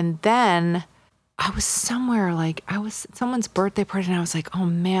years. And then I was somewhere, like, I was at someone's birthday party, and I was like, oh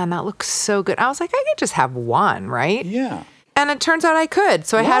man, that looks so good. I was like, I could just have one, right? Yeah. And it turns out I could.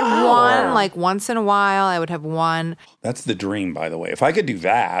 So I had one, like, once in a while, I would have one. That's the dream, by the way. If I could do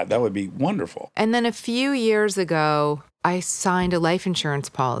that, that would be wonderful. And then a few years ago, I signed a life insurance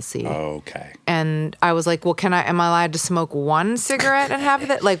policy. Okay. And I was like, well, am I allowed to smoke one cigarette and have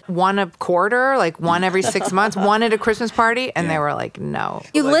it? Like one a quarter, like one every 6 months, one at a Christmas party? And they were like, no.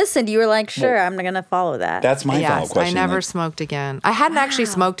 You listened. You were like, sure, I'm going to follow that. That's my follow-up Yes, question. I never Like, smoked again. I hadn't actually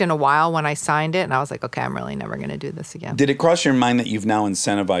smoked in a while when I signed it. And I was like, okay, I'm really never going to do this again. did it cross your mind that you've now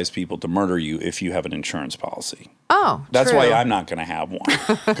incentivized people to murder you if you have an insurance policy? Oh, That's true. why I'm not going to have one.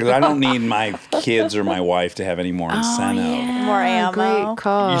 Because I don't need my kids or my wife to have any more incentive. More ammo. Great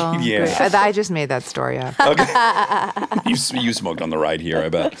call. Yeah. Great. I just made that story up. Okay. You smoked on the ride here, I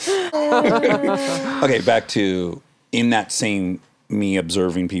bet. Okay, back to in that same me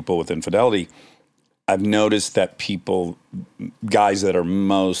observing people with infidelity, I've noticed that guys that are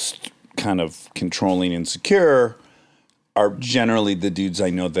most kind of controlling, insecure, are generally the dudes I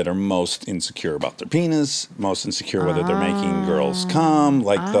know that are most insecure about their penis, most insecure whether they're making girls come.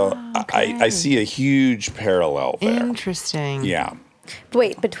 Like I see a huge parallel there. Interesting. Yeah.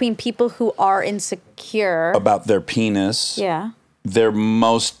 Wait, between people who are insecure. About their penis. Yeah. They're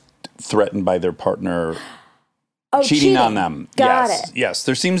most threatened by their partner Oh, cheating on them. Got yes. it. Yes.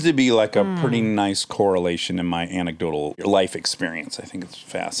 There seems to be like a pretty nice correlation in my anecdotal life experience. I think it's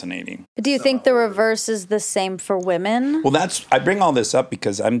fascinating. Do you think the reverse is the same for women? Well, I bring all this up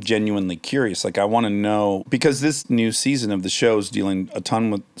because I'm genuinely curious. Like, I want to know, because this new season of the show is dealing a ton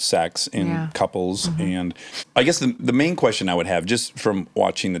with sex in couples. And I guess the main question I would have, just from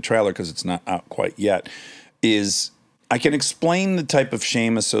watching the trailer, because it's not out quite yet, is I can explain the type of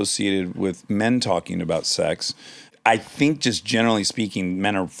shame associated with men talking about sex. I think just generally speaking,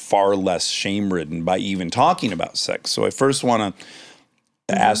 men are far less shame-ridden by even talking about sex. So I first want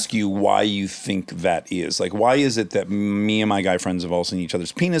to ask you why you think that is. Like, why is it that me and my guy friends have all seen each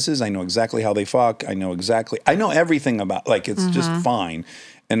other's penises? I know exactly how they fuck. I know everything about, like, it's just fine.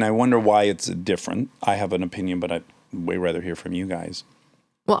 And I wonder why it's different. I have an opinion, but I'd way rather hear from you guys.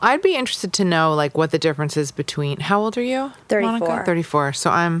 Well, I'd be interested to know, like, what the difference is between, how old are you? 34. Monica? 34. So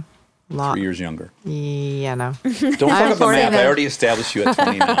I'm 3 years younger. Yeah, no. Don't fuck up the math. I already established you at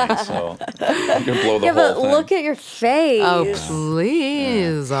 29, so I'm going to blow the Yeah, but whole thing. look at your face. Oh,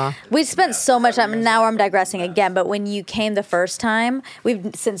 please. We spent so much time. Now I'm digressing again, but when you came the first time,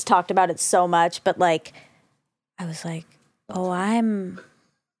 we've since talked about it so much, but like, I was like, oh, I'm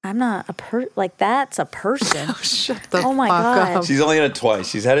not like that's a person. Shut the Oh my fuck God. up. She's only had it twice.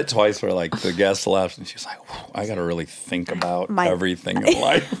 She's had it twice where, like, the guest left, and she's like, I got to really think about everything in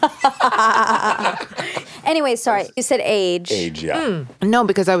life. Anyway, sorry. You said age. Age, yeah. No,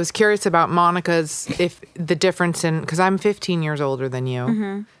 because I was curious about Monica's, if the difference in, because I'm 15 years older than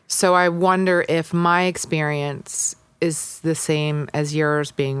you. So I wonder if my experience is the same as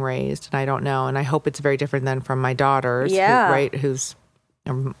yours being raised, and I don't know. And I hope it's very different than from my daughter's, Yeah. who's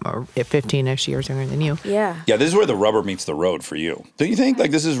or 15-ish years younger than you. Yeah. Yeah, this is where the rubber meets the road for you. Don't you think?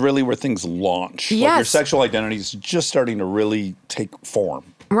 Like, this is really where things launch. Like, your Yes. sexual identity is just starting to really take form.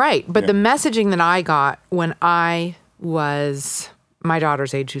 Right. But the messaging that I got when I was my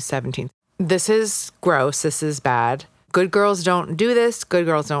daughter's age, who's 17, this is gross. This is bad. Good girls don't do this. Good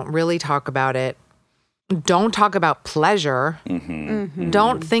girls don't really talk about it. Don't talk about pleasure.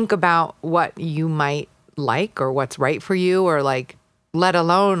 Don't think about what you might like or what's right for you, or like, let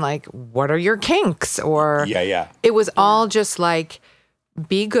alone like, what are your kinks? Or it was all just like,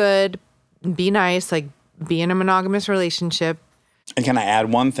 be good, be nice, like be in a monogamous relationship. And can I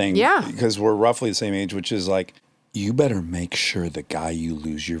add one thing? Yeah. Because we're roughly the same age, which is like, you better make sure the guy you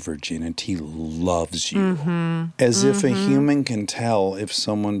lose your virginity loves you. As if a human can tell if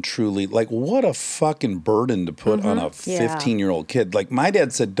someone truly, like, what a fucking burden to put on a 15-year-old kid. Like, my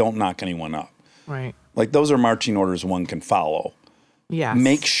dad said, don't knock anyone up. Right. Like, those are marching orders one can follow. Yeah.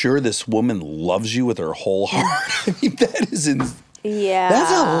 Make sure this woman loves you with her whole heart. I mean, that is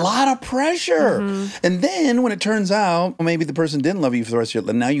that's a lot of pressure. And then when it turns out maybe the person didn't love you for the rest of your life,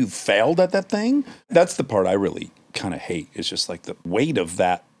 and now you failed at that thing, that's the part I really kind of hate. It's just like the weight of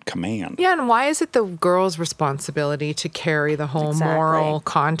that command. Yeah, and why is it the girl's responsibility to carry the whole moral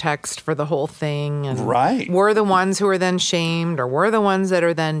context for the whole thing? And we're the ones who are then shamed, or we're the ones that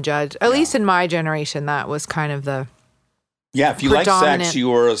are then judged. At least in my generation, that was kind of the if you like sex,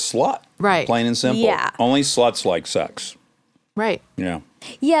 you are a slut. Right. Plain and simple. Yeah. Only sluts like sex. Right. Yeah.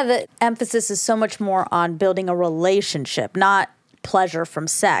 Yeah, the emphasis is so much more on building a relationship, not pleasure from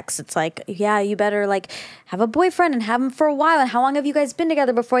sex. It's like, yeah, you better like have a boyfriend and have him for a while. And how long have you guys been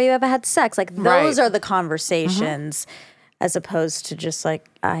together before you ever had sex? Like those are the conversations, as opposed to just like,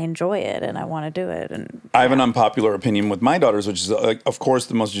 I enjoy it and I want to do it. And I have an unpopular opinion with my daughters, which is, like, of course,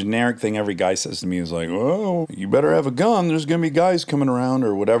 the most generic thing every guy says to me is like, oh, you better have a gun. There's going to be guys coming around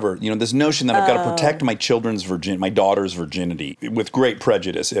or whatever. You know, this notion that I've got to protect my my daughter's virginity with great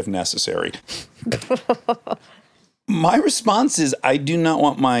prejudice if necessary. My response is, I do not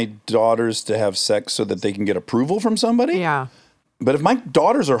want my daughters to have sex so that they can get approval from somebody. Yeah. But if my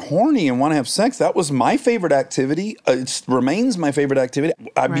daughters are horny and want to have sex, that was my favorite activity. It remains my favorite activity.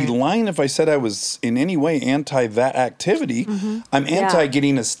 I'd be lying if I said I was in any way anti that activity. I'm anti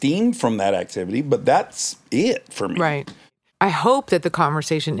getting esteem from that activity, but that's it for me. Right. I hope that the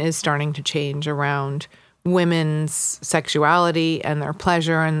conversation is starting to change around women's sexuality and their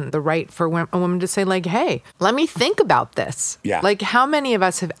pleasure and the right for a woman to say like, hey, let me think about this. Yeah. Like, how many of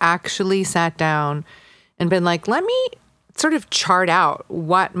us have actually sat down and been like, let me sort of chart out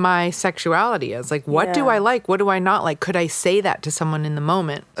what my sexuality is. Like, what do I like? What do I not like? Could I say that to someone in the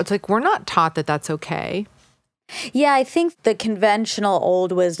moment? It's like, we're not taught that that's okay. yeah, I think the conventional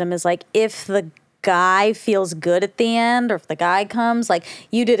old wisdom is like, if the guy feels good at the end, or if the guy comes, like,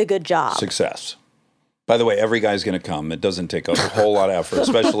 you did a good job. Success. By the way, every guy's going to come. It doesn't take a whole lot of effort,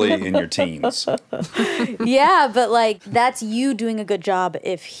 especially in your teens. Yeah, but like, that's you doing a good job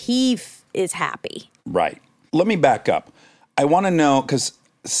if he is happy. Right. Let me back up. I want to know, because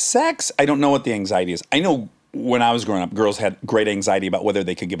sex, I don't know what the anxiety is. I know when I was growing up, girls had great anxiety about whether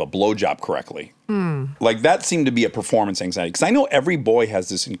they could give a blowjob correctly. Like, that seemed to be a performance anxiety. Because I know every boy has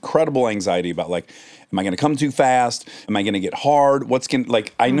this incredible anxiety about, like, am I going to come too fast? Am I going to get hard?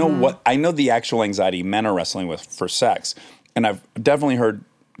 I know the actual anxiety men are wrestling with for sex. And I've definitely heard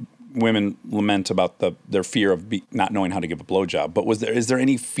women lament about their fear of not knowing how to give a blowjob. But is there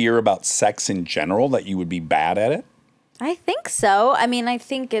any fear about sex in general that you would be bad at it? I think so. I mean, I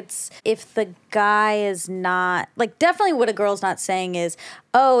think it's if the guy is not, like, definitely what a girl's not saying is,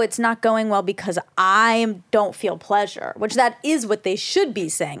 oh, it's not going well because I don't feel pleasure, which that is what they should be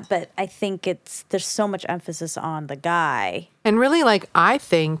saying. But I think there's so much emphasis on the guy. And really, like, I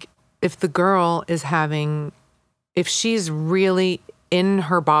think if the girl is if she's really in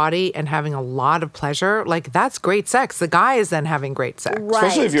her body and having a lot of pleasure, like, that's great sex. The guy is then having great sex. Right.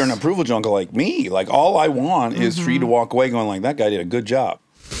 Especially if you're an approval junkie like me. Like, all I want is for you to walk away going like, that guy did a good job.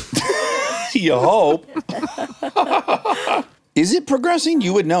 You hope. Is it progressing?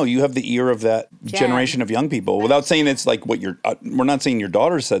 You would know. You have the ear of that generation of young people. Without saying it's like what we're not saying your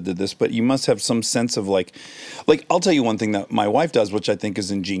daughter said to this, but you must have some sense of like, I'll tell you one thing that my wife does, which I think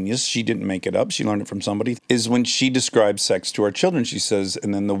is ingenious. She didn't make it up. She learned it from somebody. Is when she describes sex to our children, she says,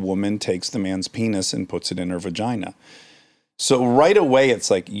 and then the woman takes the man's penis and puts it in her vagina. So right away,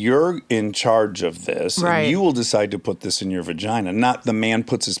 it's like, you're in charge of this. Right. And you will decide to put this in your vagina, not the man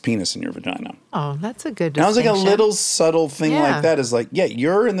puts his penis in your vagina. Oh, that's a good And I was like, a distinction. little subtle thing Yeah. like that is like, yeah,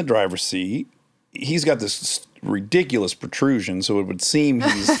 you're in the driver's seat. He's got this ridiculous protrusion, so it would seem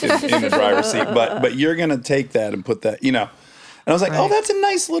he's in the driver's seat. But you're going to take that and put that, I was like, oh, Right. that's a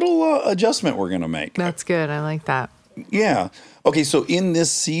nice little adjustment we're going to make. That's good. I like that. Yeah. Okay, so in this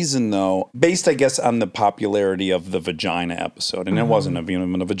season, though, based, I guess, on the popularity of the vagina episode, and it wasn't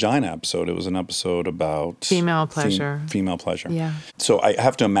even a vagina episode, it was an episode about Female pleasure. Female pleasure. Yeah. So I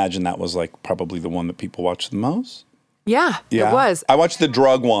have to imagine that was like probably the one that people watched the most. Yeah, it was. I watched the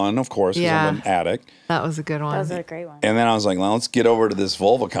drug one, of course, because Yeah. I'm an addict. That was a good one. That was a great one. And then I was like, well, let's get over to this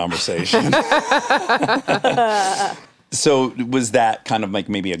vulva conversation. So was that kind of like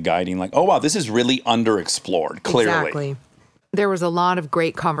maybe a guiding, like, oh, wow, this is really underexplored, clearly. Exactly. There was a lot of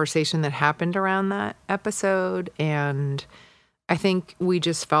great conversation that happened around that episode. And I think we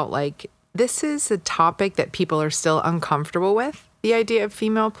just felt like this is a topic that people are still uncomfortable with, the idea of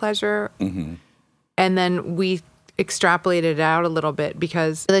female pleasure. Mm-hmm. And then we extrapolated it out a little bit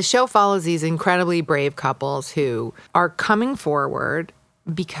because the show follows these incredibly brave couples who are coming forward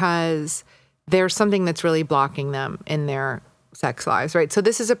because there's something that's really blocking them in their sex lives, right? So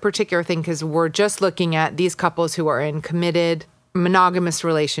this is a particular thing because we're just looking at these couples who are in committed monogamous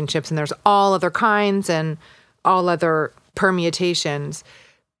relationships, and there's all other kinds and all other permutations.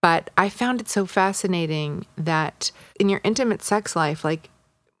 But I found it so fascinating that in your intimate sex life, like,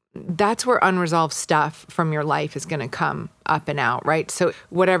 that's where unresolved stuff from your life is going to come up and out, right? So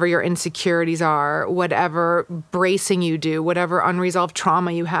whatever your insecurities are, whatever bracing you do, whatever unresolved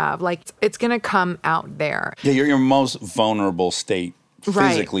trauma you have, like, it's going to come out there. Yeah, you're your most vulnerable state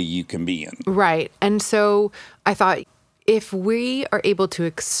Right. physically you can be in. Right. And so I thought, if we are able to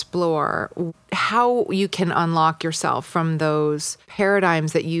explore how you can unlock yourself from those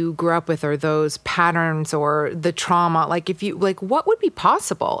paradigms that you grew up with, or those patterns, or the trauma, like, if you, like, what would be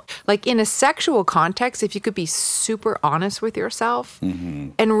possible? Like, in a sexual context, if you could be super honest with yourself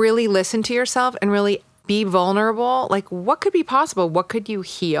and really listen to yourself and really be vulnerable, like, what could be possible? What could you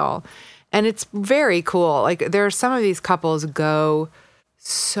heal? And it's very cool. Like, there are some of these couples go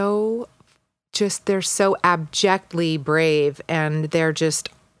so they're so abjectly brave, and they're just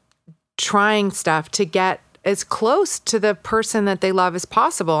trying stuff to get as close to the person that they love as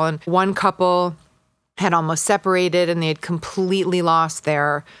possible. And one couple had almost separated, and they had completely lost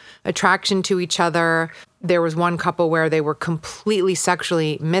their attraction to each other. There was one couple where they were completely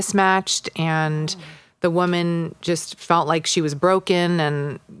sexually mismatched, and the woman just felt like she was broken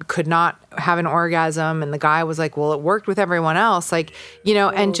and could not have an orgasm. And the guy was like, well, it worked with everyone else. Like, you know,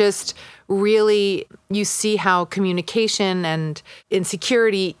 and just really, you see how communication and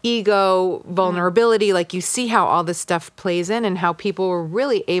insecurity, ego, vulnerability, like, you see how all this stuff plays in, and how people were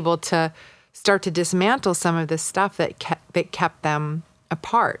really able to start to dismantle some of this stuff that kept them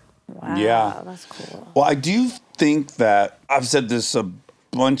apart. Wow, Yeah. that's cool. Well, I do think that I've said this a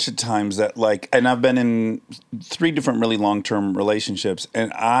bunch of times that, like, and I've been in 3 different really long-term relationships,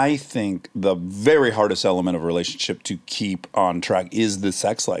 and I think the very hardest element of a relationship to keep on track is the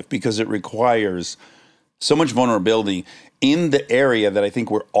sex life, because it requires so much vulnerability in the area that I think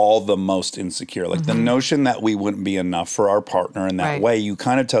we're all the most insecure. Like, the notion that we wouldn't be enough for our partner in that Right. way, you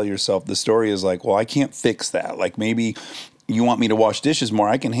kind of tell yourself, the story is like, well, I can't fix that. Like, maybe you want me to wash dishes more,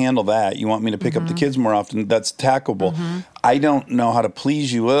 I can handle that. You want me to pick up the kids more often, that's tackleable. I don't know how to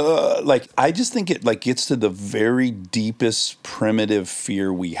please you. Like, I just think it, like, gets to the very deepest primitive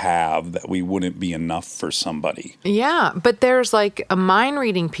fear we have that we wouldn't be enough for somebody. Yeah, but there's like a mind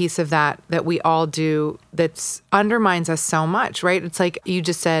reading piece of that we all do that's undermines us so much, right? It's like you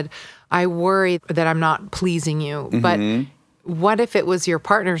just said, I worry that I'm not pleasing you. But what if it was your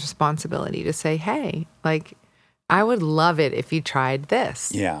partner's responsibility to say, hey, like, I would love it if you tried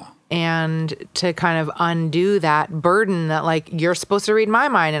this. Yeah. And to kind of undo that burden that, like, you're supposed to read my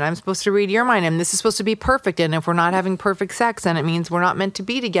mind and I'm supposed to read your mind, and this is supposed to be perfect. And if we're not having perfect sex, then it means we're not meant to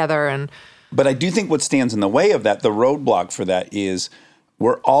be together. And But I do think what stands in the way of that, the roadblock for that, is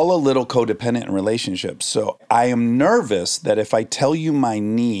we're all a little codependent in relationships. So I am nervous that if I tell you my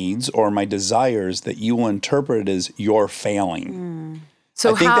needs or my desires, that you will interpret it as you're failing.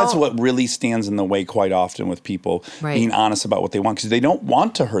 so I think that's how- what really stands in the way quite often with people Right. being honest about what they want, because they don't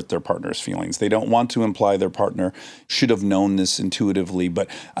want to hurt their partner's feelings. They don't want to imply their partner should have known this intuitively. But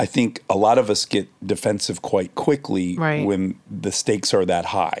I think a lot of us get defensive quite quickly Right. when the stakes are that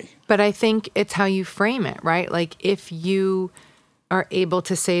high. But I think it's how you frame it, right? Like, if you are able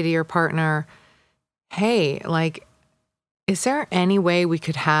to say to your partner, hey, like, is there any way we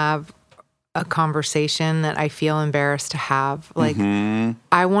could have a conversation that I feel embarrassed to have? Like,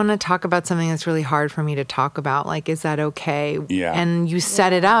 I want to talk about something that's really hard for me to talk about. Like, is that okay? Yeah. And you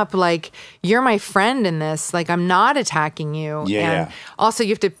set it up like, you're my friend in this. Like, I'm not attacking you. Yeah. And also,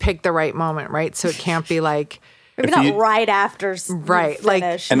 you have to pick the right moment, right? So it can't be like, Maybe If not you- right after Right, like-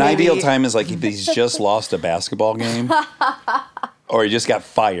 finish. An Maybe- ideal time is like if he's just lost a basketball game Or he just got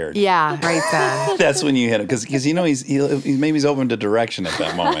fired. Yeah, right then. That's when you hit him. Because you know, he's open to direction at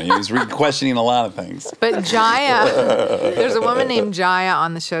that moment. He was questioning a lot of things. But Jaya, there's a woman named Jaya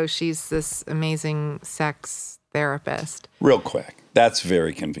on the show. She's this amazing sex therapist. Real quick. That's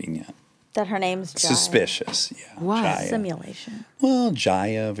very convenient. That her name's Jaya. Suspicious. Yeah. What? Jaya. Simulation. Well,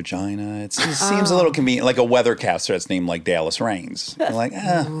 Jaya, vagina. It seems a little convenient. Like a weathercaster that's named like Dallas Raines. You're like,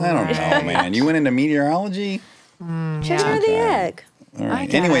 I don't know, man. You went into meteorology? Chicken or the egg? All right.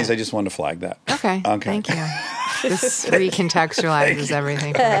 get Anyways, it. I just wanted to flag that. Okay. Thank you. This recontextualizes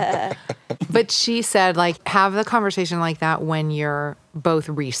everything. But she said, like, have the conversation like that when you're both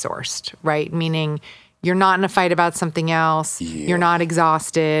resourced, right? Meaning you're not in a fight about something else. Yeah. You're not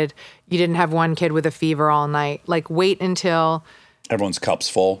exhausted. You didn't have one kid with a fever all night. Like, wait until Everyone's cup's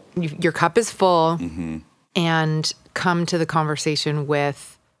full. your cup is full and come to the conversation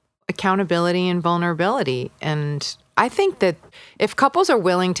with accountability and vulnerability. And I think that if couples are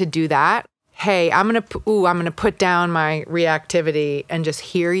willing to do that, hey, I'm gonna put down my reactivity and just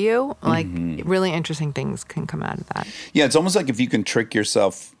hear you. Like, really interesting things can come out of that. Yeah, it's almost like if you can trick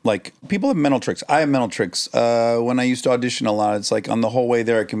yourself. Like, people have mental tricks. I have mental tricks. When I used to audition a lot, it's like on the whole way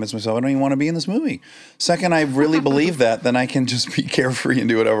there, I convinced myself I don't even want to be in this movie. Second, I really believe that, then I can just be carefree and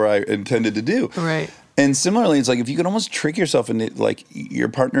do whatever I intended to do. Right. And similarly, it's like if you can almost trick yourself into, like, your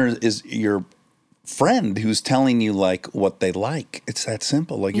partner is your friend who's telling you like what they like. It's that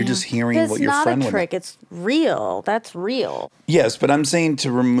simple. Like, you're just hearing It's what your not friend a would trick. It's real. That's real. Yes, but I'm saying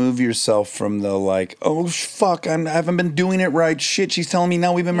to remove yourself from the like, oh fuck, I haven't been doing it right. Shit, she's telling me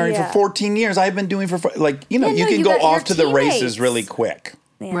now we've been married for 14 years. I've been doing like, you know, Yeah, you no, can you go got your off to the races teammates. really quick.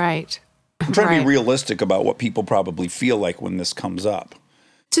 Right. I'm trying to Right. be realistic about what people probably feel like when this comes up.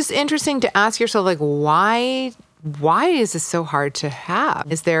 It's just interesting to ask yourself, like, why is this so hard to have?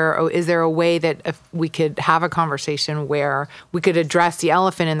 Is there a way that if we could have a conversation where we could address the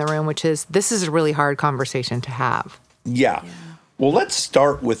elephant in the room, which is this is a really hard conversation to have? Yeah. Well, let's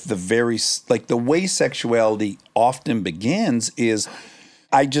start with the way sexuality often begins is,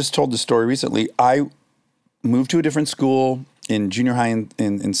 I just told the story recently. I moved to a different school in junior high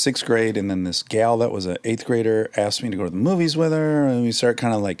in sixth grade, and then this gal that was an eighth grader asked me to go to the movies with her, and we start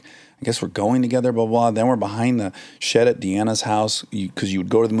kind of like, I guess we're going together, blah, blah. Then we're behind the shed at Deanna's house because you would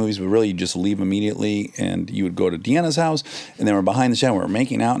go to the movies, but really you just leave immediately, and you would go to Deanna's house, and then we're behind the shed, and we were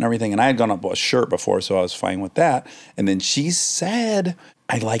making out and everything, and I had gone up a shirt before, so I was fine with that. And then she said,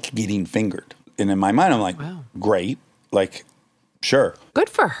 I like getting fingered. And in my mind, I'm like, great, like, sure. Good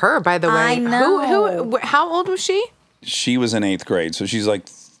for her, by the way. I know. Who how old was she? She was in eighth grade, so she's like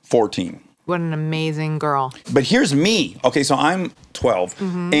 14. What an amazing girl. But here's me. Okay, so I'm 12.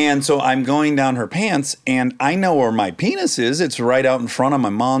 And so I'm going down her pants, and I know where my penis is. It's right out in front of my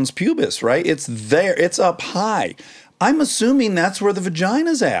mom's pubis, right? It's there. It's up high. I'm assuming that's where the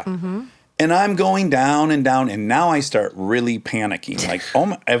vagina's at. And I'm going down, and now I start really panicking. Like,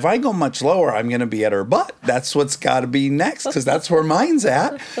 if I go much lower, I'm going to be at her butt. That's what's got to be next, because that's where mine's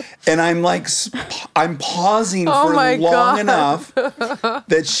at. And I'm like, I'm pausing for long enough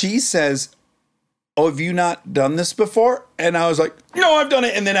that she says, oh, have you not done this before? And I was like, no, I've done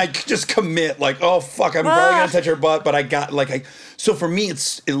it. And then I just commit, like, oh, fuck, I'm probably going to touch her butt. But I got, like, so for me,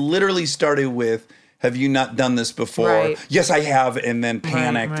 it literally started with, have you not done this before? Right. Yes, I have. And then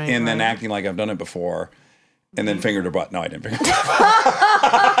panicked right, and then right. acting like I've done it before. And then fingered her butt. No, I didn't finger her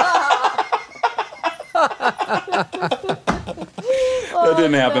butt. That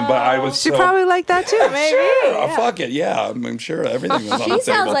didn't happen, but I was She so... probably liked that too, maybe. Sure, fuck it, yeah. I'm sure everything was on the She table.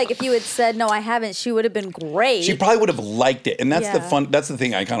 sounds like if you had said, no, I haven't, she would have been great. She probably would have liked it. And that's Yeah. that's the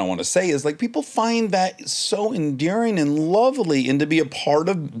thing I kind of want to say is like people find that so endearing and lovely, and to be a part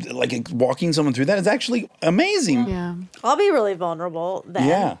of like walking someone through that is actually amazing. Yeah. I'll be really vulnerable then.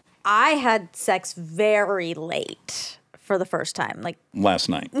 Yeah. I had sex very late for the first time. Like, Last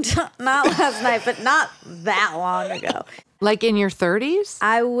night. not last night, but not that long ago. Like in your 30s?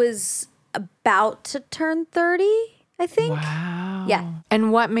 I was about to turn 30, I think. Wow. Yeah.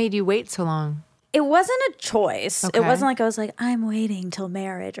 And what made you wait so long? It wasn't a choice. Okay. It wasn't like I was like, I'm waiting till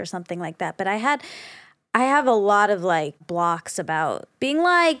marriage or something like that. But I have a lot of like blocks about being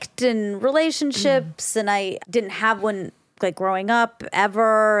liked and relationships, and I didn't have one like growing up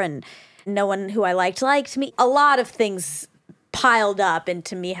ever, and no one who I liked me. A lot of things piled up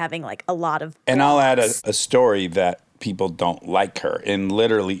into me having like a lot of And I'll add blocks. a story that people don't like her and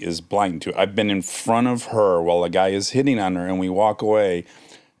literally is blind to. I've been in front of her while a guy is hitting on her, and we walk away,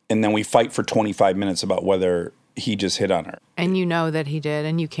 and then we fight for 25 minutes about whether he just hit on her. And you know that he did,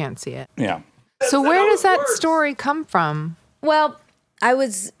 and you can't see it. Yeah. So where does that story come from? Well, I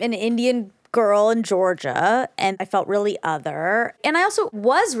was in Indian girl in Georgia, and I felt really other. And I also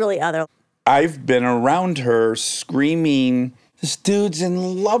was really other. I've been around her screaming, this dude's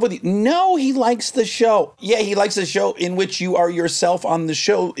in love with you. No, he likes the show. Yeah, he likes the show in which you are yourself on the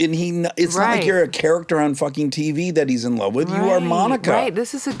show. And it's not like you're a character on fucking TV that he's in love with. You are Monica. Right,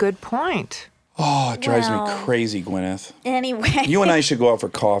 this is a good point. Oh, it drives me crazy, Gwyneth. Anyway. You and I should go out for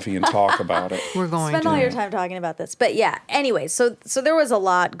coffee and talk about it. We're going Spend to. all your time talking about this. But yeah, anyway, so there was a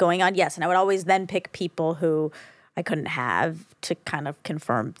lot going on. Yes, and I would always then pick people who I couldn't have to kind of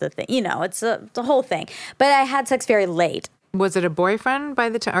confirm the thing. You know, it's the whole thing. But I had sex very late. Was it a boyfriend by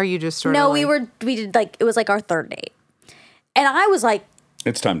the time? Or are you just sort of No, like... we did like, it was like our third date. And I was like,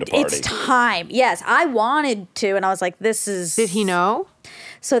 it's time to party. it's time. Yes, I wanted to. And I was like, this is... Did he know?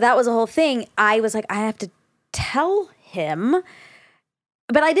 So that was the whole thing. I was like, I have to tell him.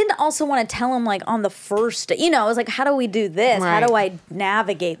 But I didn't also want to tell him like on the first day. You know, I was like, how do we do this? Right. How do I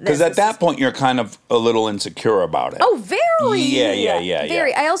navigate this? Because at that point, you're kind of a little insecure about it. Oh, very. Yeah.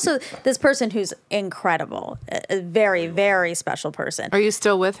 Very. I also, this person who's incredible, a very, very special person. Are you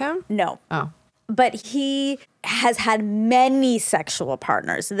still with him? No. Oh. But he has had many sexual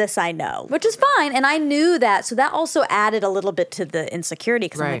partners. This I know, which is fine. And I knew that. So that also added a little bit to the insecurity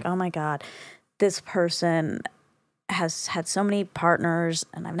because I'm like, oh my God, this person has had so many partners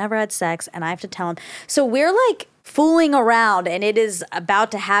and I've never had sex and I have to tell him. So we're like fooling around and it is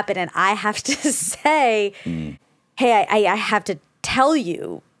about to happen. And I have to say, hey, I have to tell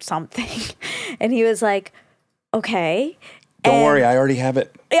you something. And he was like, okay. Don't worry, I already have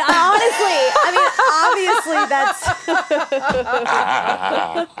it. Yeah, honestly, I mean, obviously,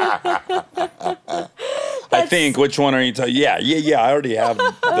 I think. Which one are you talking? Yeah. I already have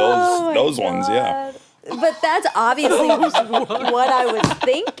those ones. Yeah. But that's obviously what I was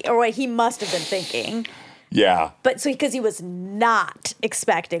thinking, or what he must have been thinking. Yeah. But so because he was not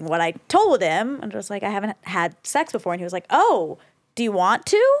expecting what I told him, and I was like, I haven't had sex before, and he was like, oh, do you want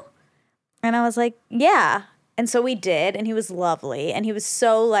to? And I was like, yeah. And so we did, and he was lovely, and he was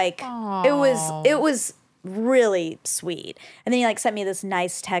so like, it was really sweet. And then he like sent me this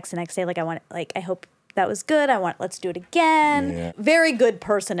nice text the next day, like I hope that was good. Let's do it again. Yeah. Very good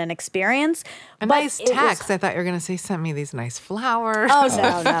person and experience. A nice text. I thought you were going to say, sent me these nice flowers. Oh,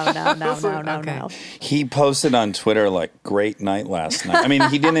 no. Okay. He posted on Twitter like, great night last night. I mean,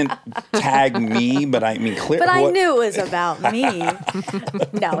 he didn't tag me, but I mean, clear. But I knew it was about me.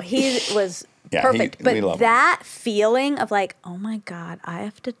 No, he was perfect. But that feeling of like, oh my God, I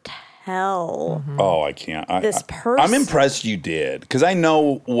have to tell Oh, I can't. this person. I'm impressed you did because I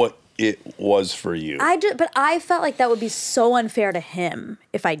know what it was for you. But I felt like that would be so unfair to him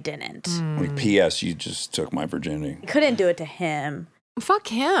if I didn't. Like, P.S. You just took my virginity. Couldn't do it to him. Fuck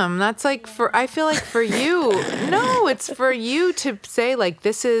him. That's like I feel like for you. No, it's for you to say like,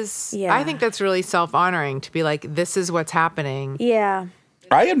 this is, I think that's really self-honoring to be like, this is what's happening. Yeah.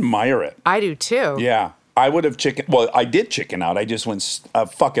 I admire it. I do too. Yeah. I would have I did chicken out. I just went,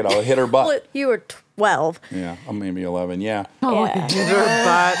 fuck it, I'll hit her butt. Well, you were 12. Yeah, I'm maybe 11, yeah.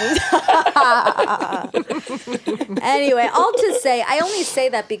 Anyway, all to say, I only say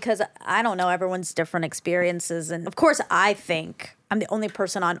that because I don't know, everyone's different experiences. And of course, I think I'm the only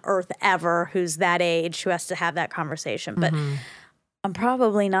person on earth ever who's that age who has to have that conversation. But I'm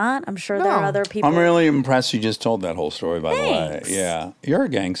probably not. I'm sure there are other people. I'm really impressed you just told that whole story, by Thanks. the way. Yeah. You're a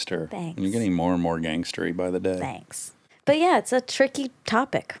gangster. Thanks. And you're getting more and more gangstery by the day. Thanks. But yeah, it's a tricky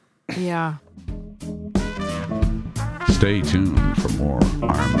topic. Yeah. Stay tuned for more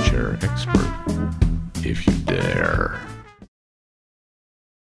Armchair Expert, if you dare.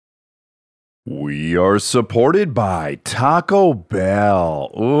 We are supported by Taco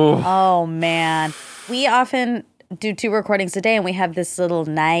Bell. Ooh. Oh, man. We often do 2 recordings a day, and we have this little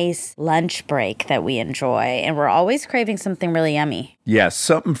nice lunch break that we enjoy, and we're always craving something really yummy. Yes,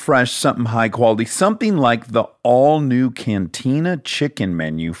 something fresh, something high quality, something like the all-new Cantina chicken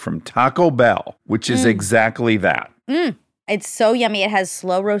menu from Taco Bell, which is exactly that. It's so yummy. It has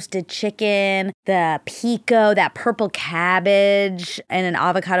slow roasted chicken, the pico, that purple cabbage, and an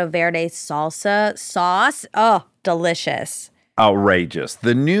avocado verde salsa sauce. Oh, delicious. Outrageous.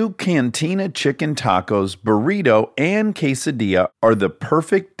 The new Cantina chicken tacos, burrito, and quesadilla are the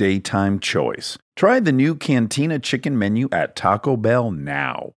perfect daytime choice. Try the new Cantina chicken menu at Taco Bell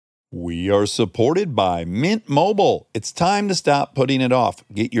now. We are supported by Mint Mobile. It's time to stop putting it off.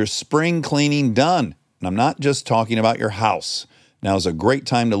 Get your spring cleaning done. And I'm not just talking about your house. Now is a great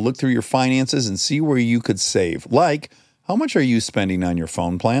time to look through your finances and see where you could save. Like, how much are you spending on your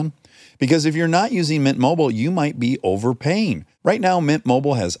phone plan? Because if you're not using Mint Mobile, you might be overpaying. Right now, Mint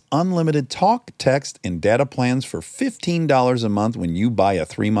Mobile has unlimited talk, text, and data plans for $15 a month when you buy a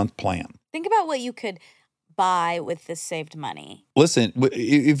 3-month plan. Think about what you could buy with this saved money. Listen,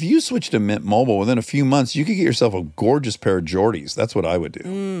 if you switch to Mint Mobile within a few months, you could get yourself a gorgeous pair of Jordies. That's what I would do.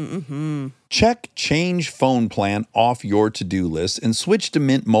 Mm-hmm. Check change phone plan off your to-do list and switch to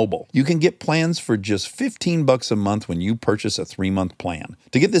Mint Mobile. You can get plans for just $15 a month when you purchase a 3-month plan.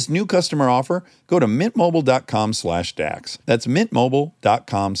 To get this new customer offer, go to mintmobile.com/Dax. That's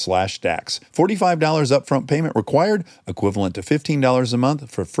mintmobile.com/Dax. $45 upfront payment required, equivalent to $15 a month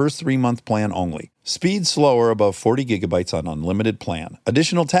for first 3-month plan only. Speed slower above 40 gigabytes on unlimited plan.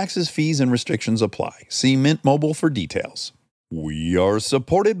 Additional taxes, fees, and restrictions apply. See Mint Mobile for details. We are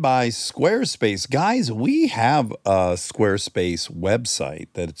supported by Squarespace. Guys, we have a Squarespace website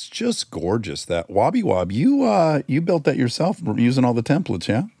that's just gorgeous. That Wobby Wob, you built that yourself using all the templates,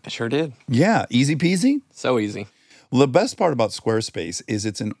 yeah? I sure did. Yeah, easy peasy? So easy. Well, the best part about Squarespace is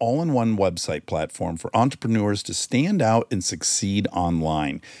it's an all-in-one website platform for entrepreneurs to stand out and succeed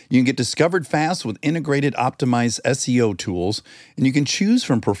online. You can get discovered fast with integrated, optimized SEO tools, and you can choose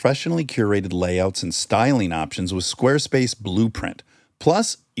from professionally curated layouts and styling options with Squarespace Blueprint.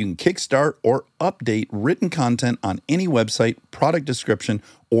 Plus, you can kickstart or update written content on any website, product description,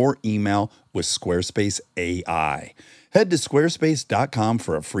 or email with Squarespace AI. Head to squarespace.com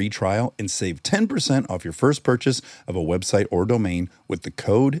for a free trial and save 10% off your first purchase of a website or domain with the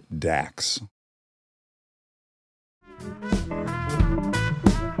code DAX.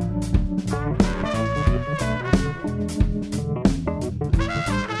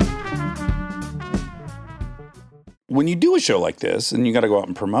 When you do a show like this and you got to go out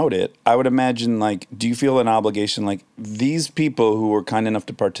and promote it, I would imagine, like, do you feel an obligation, like, these people who were kind enough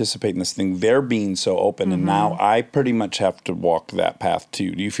to participate in this thing, they're being so open, and now I pretty much have to walk that path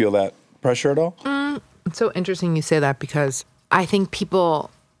too. Do you feel that pressure at all? It's so interesting you say that because I think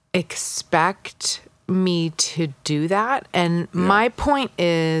people expect me to do that. And my point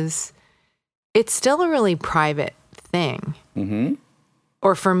is, it's still a really private thing. Mm-hmm.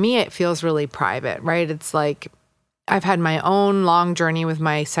 Or for me, it feels really private, right? It's like, I've had my own long journey with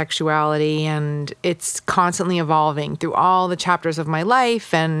my sexuality, and it's constantly evolving through all the chapters of my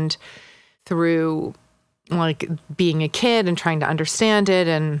life and through like being a kid and trying to understand it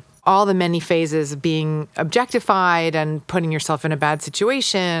and all the many phases of being objectified and putting yourself in a bad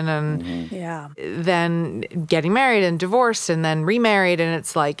situation and then getting married and divorced and then remarried. And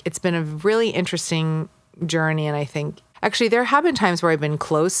it's like, it's been a really interesting journey. And I think actually, there have been times where I've been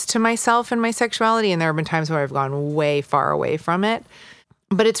close to myself and my sexuality, and there have been times where I've gone way far away from it.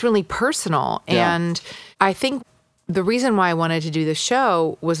 But it's really personal. Yeah. And I think the reason why I wanted to do the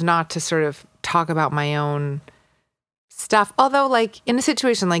show was not to sort of talk about my own stuff. Although, like, in a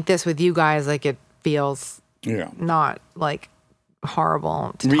situation like this with you guys, like, it feels not, like,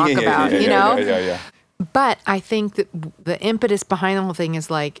 horrible to talk about, you know? Yeah. But I think that the impetus behind the whole thing is,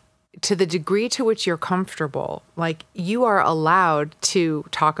 like, to the degree to which you're comfortable, like, you are allowed to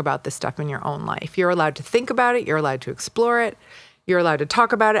talk about this stuff in your own life. You're allowed to think about it. You're allowed to explore it. You're allowed to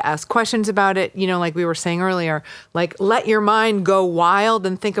talk about it, ask questions about it. You know, like we were saying earlier, like, let your mind go wild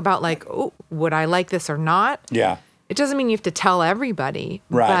and think about, like, oh, would I like this or not? Yeah. It doesn't mean you have to tell everybody.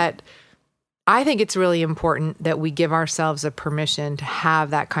 Right. But I think it's really important that we give ourselves a permission to have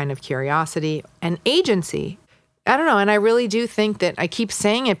that kind of curiosity and agency. I don't know. And I really do think that I keep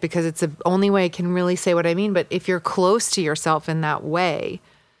saying it because it's the only way I can really say what I mean. But if you're close to yourself in that way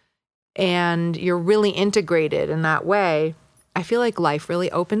and you're really integrated in that way, I feel like life really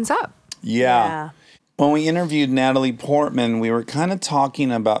opens up. Yeah. When we interviewed Natalie Portman, we were kind of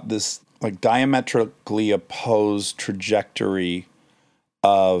talking about this, like, diametrically opposed trajectory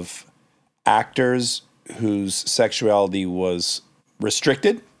of actors whose sexuality was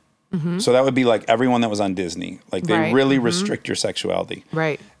restricted. Mm-hmm. So that would be like everyone that was on Disney. Like, they really restrict your sexuality.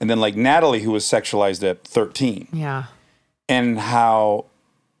 Right. And then, like, Natalie, who was sexualized at 13. Yeah. And how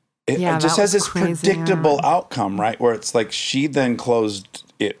it just has this crazy, predictable outcome, right? Where it's like she then closed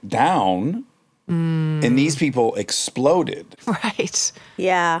it down and these people exploded. Right.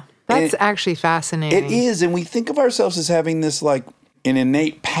 Yeah. That's actually fascinating. It is. And we think of ourselves as having this, like, an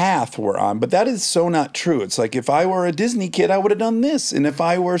innate path we're on, but that is so not true. It's like, if I were a Disney kid, I would have done this. And if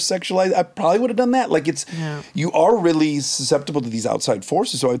I were sexualized, I probably would have done that. Like, it's, you are really susceptible to these outside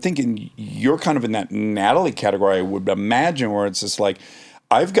forces. So I think you're kind of in that Natalie category, I would imagine, where it's just like,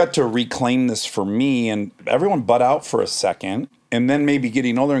 I've got to reclaim this for me, and everyone butt out for a second, and then maybe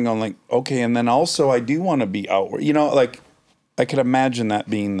getting older and going like, okay, and then also I do want to be outward. You know, like, I could imagine that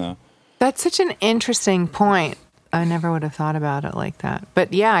being the... That's such an interesting point. I never would have thought about it like that.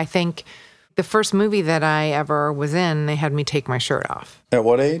 But yeah, I think the first movie that I ever was in, they had me take my shirt off. At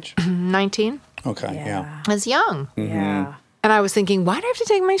what age? 19. Okay, yeah. I was young. Yeah. And I was thinking, why do I have to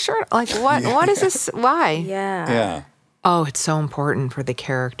take my shirt? Like, what is this? Why? Yeah. Yeah. Oh, it's so important for the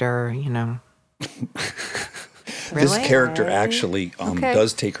character, This Really? character actually Okay.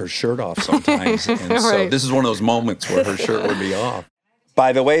 does take her shirt off sometimes. And so Right. this is one of those moments where her shirt would be off.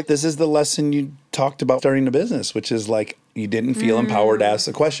 By the way, this is the lesson you talked about starting the business, which is like you didn't feel empowered to ask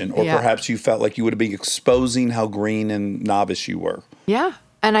the question, or Yeah. perhaps you felt like you would be exposing how green and novice you were. Yeah.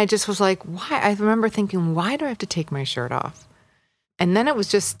 And I just was like, why? I remember thinking, why do I have to take my shirt off? And then it was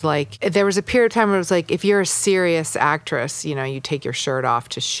just like, there was a period of time where it was like, if you're a serious actress, you take your shirt off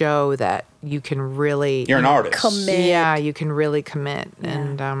to show that you can really. You're an artist. Commit. Yeah, you can really commit.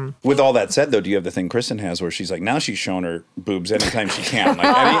 And With all that said, though, do you have the thing Kristen has where she's like, now she's showing her boobs anytime she can.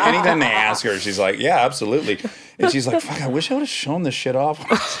 Like, anytime they ask her, she's like, yeah, absolutely. And she's like, fuck, I wish I would have shown this shit off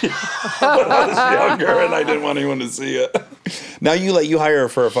when I was younger and I didn't want anyone to see it. Now you hire her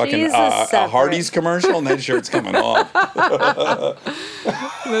for a fucking She's a separate. Hardee's commercial and that shirt's coming off.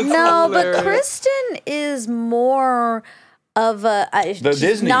 No, but Kristen is more of she's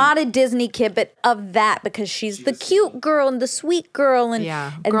Disney. not a Disney kid, but of that because she's the cute girl and the sweet girl and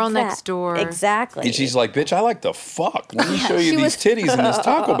Yeah, and girl that. next door. Exactly. And she's like, bitch, I like to fuck. Let me show you she these was- titties in this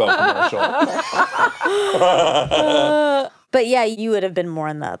Taco Bell commercial. But yeah, you would have been more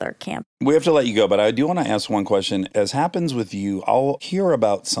in the other camp. We have to let you go, but I do want to ask one question. As happens with you, I'll hear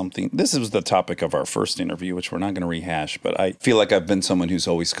about something. This was the topic of our first interview, which we're not going to rehash, but I feel like I've been someone who's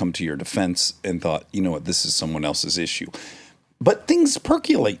always come to your defense and thought, you know what, this is someone else's issue. But things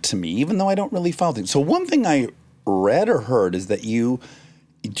percolate to me, even though I don't really follow things. So one thing I read or heard is that do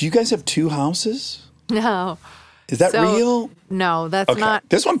you guys have 2 houses? no. Is that So- real? No, that's Okay. not.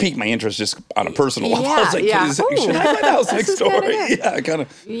 This one piqued my interest just on a personal level. I Yeah, was like, yeah. should I buy the house next is door? kinda good. Yeah, kind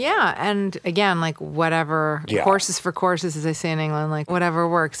of. Yeah. And again, like whatever, Yeah. horses for courses, as they say in England, like whatever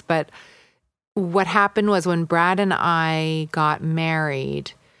works. But what happened was when Brad and I got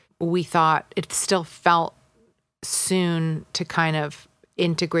married, we thought it still felt soon to kind of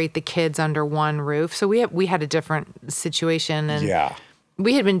integrate the kids under one roof. So we had a different situation, and Yeah.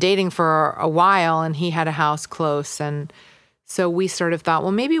 we had been dating for a while, and he had a house close, and so we sort of thought,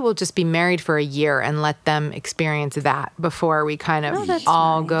 well, maybe we'll just be married for a year and let them experience that before we kind of that's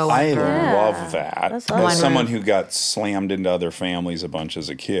all nice. go. I under. love that. That's As awesome. someone who got slammed into other families a bunch as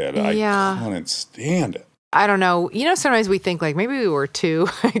a kid, Yeah. I couldn't stand it. I don't know. Sometimes we think like maybe we were too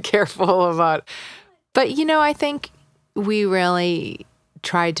careful about, but I think we really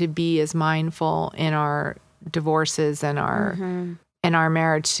tried to be as mindful in our divorces and our in our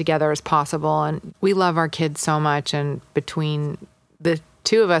marriage together as possible. And we love our kids so much. And between the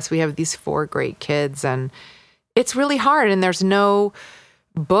 2 of us, we have these 4 great kids, and it's really hard. And there's no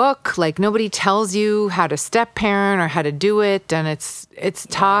book, like nobody tells you how to step parent or how to do it. And it's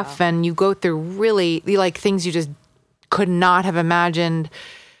tough. And you go through really like things you just could not have imagined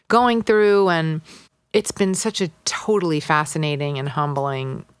going through. And it's been such a totally fascinating and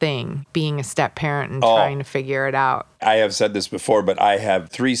humbling thing being a step parent and trying to figure it out. I have said this before, but I have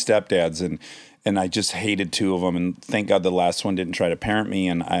 3 stepdads, and I just hated 2 of them. And thank God the last one didn't try to parent me,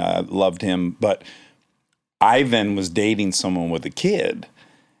 and I loved him. But I then was dating someone with a kid,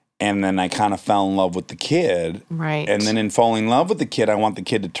 and then I kind of fell in love with the kid. Right. And then in falling in love with the kid, I want the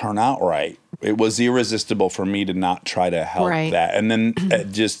kid to turn out right. It was irresistible for me to not try to help Right. that. And then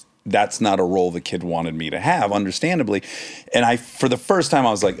that's not a role the kid wanted me to have, understandably. And for the first time, I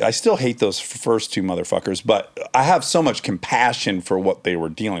was like, I still hate those first 2 motherfuckers, but I have so much compassion for what they were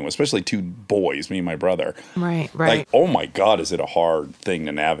dealing with, especially 2 boys, me and my brother. Right. Like, oh my God, is it a hard thing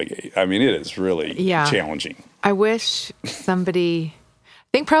to navigate? I mean, it is really Yeah. challenging. I wish somebody,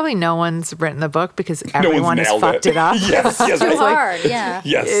 I think probably no one's written the book because everyone has nailed fucked it up. Yes, yes. Too right. hard, yeah.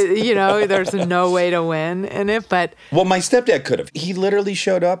 Yes. There's no way to win in it, but Well, my stepdad could have. He literally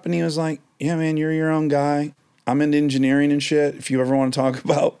showed up and he was like, yeah, man, you're your own guy. I'm into engineering and shit, if you ever want to talk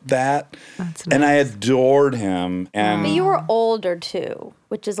about that. That's And I adored him. And But you were older too,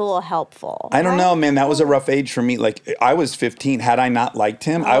 which is a little helpful. I don't know, man. That was a rough age for me. Like, I was 15. Had I not liked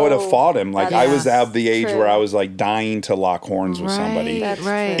him, I would have fought him. Like, I was that's at the age true. where I was like dying to lock horns with somebody. That's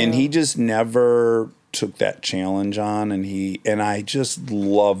right. And he just never took that challenge on, and I just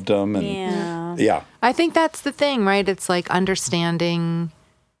loved him. And yeah. I think that's the thing, right? It's like understanding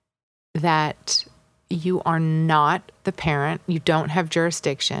that you are not the parent. You don't have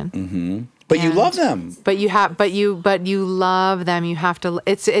jurisdiction. But you love them. But you love them. You have to.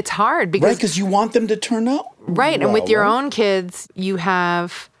 It's hard Right, because because you want them to turn out right, and well, with your right? own kids, you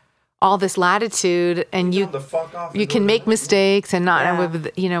have all this latitude, and you can make mistakes and not. And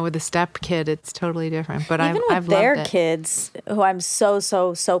with a step kid, it's totally different. But Even I've with their loved it. kids, who I'm so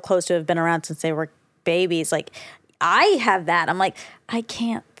close to, have been around since they were babies, like I have that. I'm like, I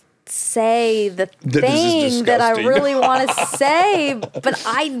can't say the This is thing that I disgusting. really want to say, but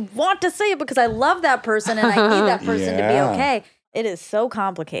I want to say it because I love that person and I need that person to be Yeah. okay. It is so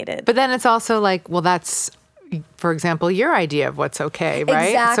complicated. But then it's also like, well, that's, for example, your idea of what's okay,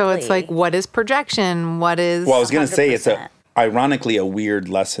 right? So it's Exactly. like, what is projection? What is... Well, I was going to say it's 100%. ironically a weird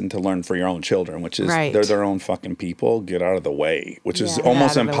lesson to learn for your own children, which is Right. they're their own fucking people. Get out of the way, which is Yeah.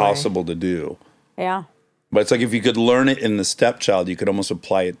 almost Get out of the way. impossible to do. Yeah. But it's like if you could learn it in the stepchild, you could almost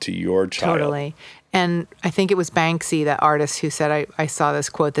apply it to your child. Totally. And I think it was Banksy, that artist, who said, I saw this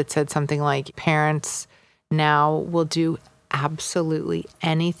quote that said something like, parents now will do absolutely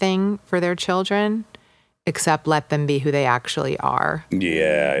anything for their children except let them be who they actually are.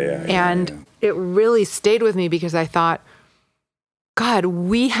 Yeah. And it really stayed with me because I thought, God,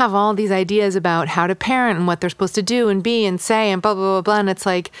 we have all these ideas about how to parent and what they're supposed to do and be and say and blah, blah, blah, blah. And it's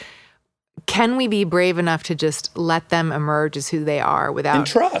like, can we be brave enough to just let them emerge as who they are without... And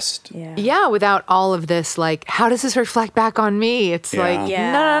trust. Yeah. Yeah, without all of this, like, how does this reflect back on me? It's like,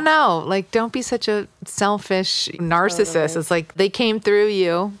 Yeah. no. Like, don't be such a selfish narcissist. Totally. It's like, they came through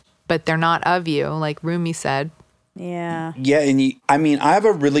you, but they're not of you, like Rumi said. Yeah. Yeah, and I have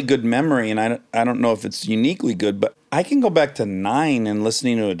a really good memory, and I don't know if it's uniquely good, but I can go back to 9 and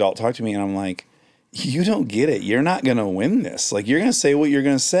listening to an adult talk to me, and I'm like, you don't get it. You're not going to win this. Like, you're going to say what you're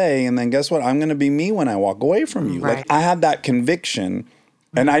going to say, and then guess what? I'm going to be me when I walk away from you. Right. Like, I had that conviction,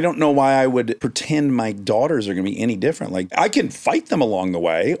 and I don't know why I would pretend my daughters are going to be any different. Like, I can fight them along the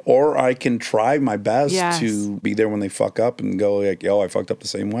way, or I can try my best Yes. to be there when they fuck up and go like, yo, I fucked up the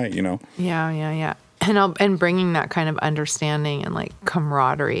same way, you know? Yeah. And bringing that kind of understanding and like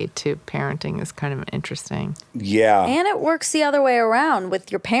camaraderie to parenting is kind of interesting. Yeah. And it works the other way around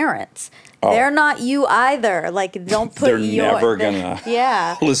with your parents. Oh. They're not you either. Like, don't put They're your... never gonna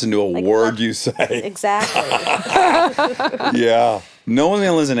Yeah. listen to a word you say. Exactly. Yeah. No one's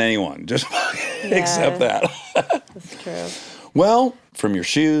going to listen to anyone. Just accept that. That's true. Well, from your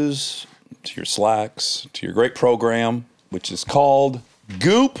shoes to your slacks to your great program, which is called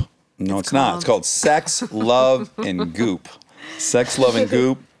Goop. No, it's not. It's called Sex, Love, and Goop. Sex, Love, and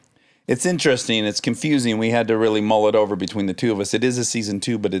Goop. It's interesting. It's confusing. We had to really mull it over between the two of us. It is a season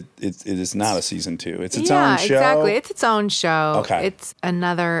 2, but it is not a season 2. It's its own show. Exactly. It's its own show. Okay. It's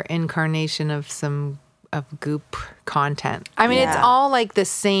another incarnation of Goop content. I mean, it's Yeah. all like the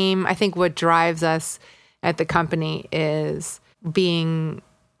same. I think what drives us at the company is being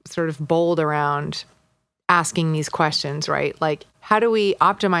sort of bold around asking these questions, right? Like, how do we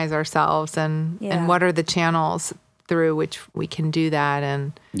optimize ourselves and what are the channels through which we can do that?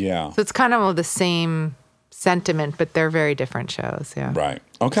 And Yeah. so it's kind of the same sentiment, but they're very different shows. Yeah. Right.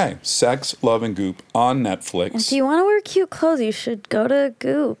 Okay. Sex, Love, and Goop on Netflix. If you want to wear cute clothes, you should go to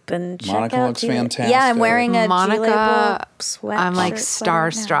Goop and check Monica out. looks G-Label. fantastic. Yeah, I'm wearing a Monica, G-Label sweatshirt. I'm like sweater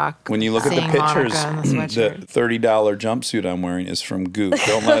right now. starstruck. When you look at the seeing pictures, Monica in the the sweatshirt. $30 jumpsuit I'm wearing is from Goop.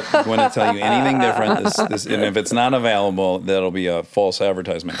 Don't let Gwyneth tell you anything different. And if it's not available, that'll be a false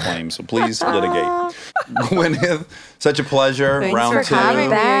advertisement claim. So please litigate. Gwyneth, such a pleasure. Thanks round for 2. having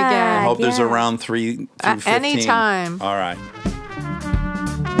me again. I hope there's a Yeah. round 3 through 15. Anytime. All right.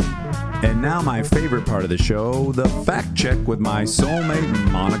 And now my favorite part of the show, the fact check with my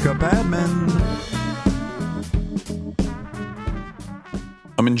soulmate, Monica Padman.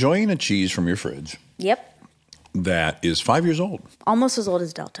 I'm enjoying a cheese from your fridge Yep. that is 5 years old, Almost as old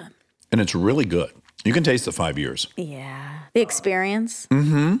as Delta. and it's really good. You can taste the 5 years. Yeah. The experience.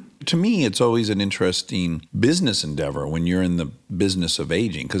 To me, it's always an interesting business endeavor when you're in the business of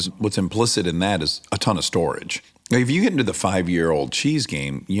aging, because what's implicit in that is a ton of storage. If you get into the 5-year-old cheese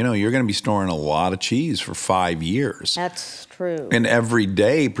game, you know, you're going to be storing a lot of cheese for 5 years. That's true. And every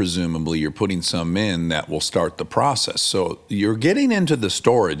day, presumably, you're putting some in that will start the process. So you're getting into the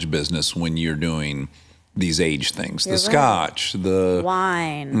storage business when you're doing these age things, the scotch, the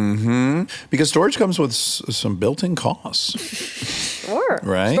Wine. because storage comes with some built-in costs, Sure.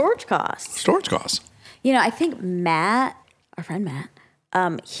 Right? Storage costs. storage costs. You know, I think Matt, our friend Matt,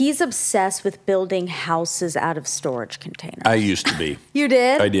 he's obsessed with building houses out of storage containers. I used to be. You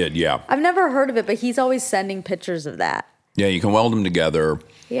did? I did, yeah. I've never heard of it, but he's always sending pictures of that. Yeah, you can weld them together.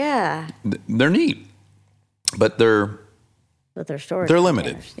 Yeah. They're neat, but they're But they're storage. They're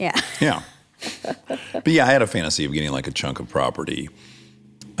limited. containers. Yeah. yeah. But yeah, I had a fantasy of getting like a chunk of property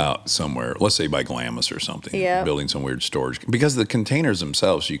out somewhere, let's say by Glamis or something, Yep. building some weird storage. Because the containers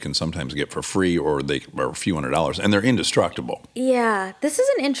themselves you can sometimes get for free or they are a few $100s and they're indestructible. Yeah, this is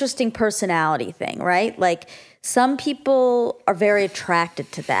an interesting personality thing, right? Like some people are very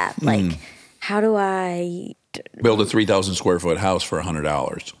attracted to that. Like, how do I? Build a 3,000 square foot house for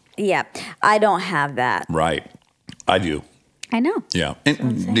 $100. Yeah, I don't have that. Right. I do. I know. Yeah.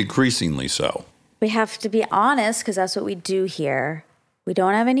 And decreasingly so. We have to be honest because that's what we do here. We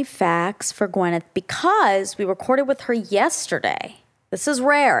don't have any facts for Gwyneth because we recorded with her yesterday. This is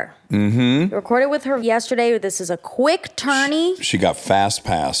rare. Mm-hmm. We recorded with her yesterday. This is a quick tourney. She got fast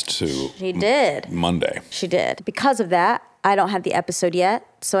passed to She did. Monday. She did. Because of that, I don't have the episode yet,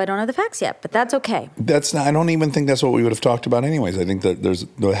 so I don't have the facts yet, but that's okay. That's not, I don't even think that's what we would have talked about anyways. I think that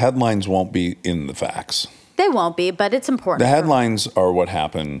the headlines won't be in the facts. They won't be, but it's important. The headlines are what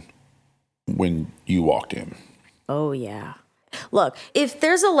happened when you walked in. Oh, yeah. Look, if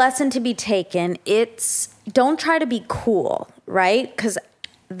there's a lesson to be taken, it's don't try to be cool, right? Because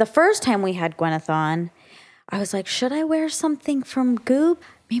the first time we had Gwyneth on, I was like, should I wear something from Goop?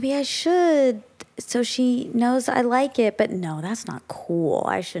 Maybe I should, so she knows I like it. But no, that's not cool.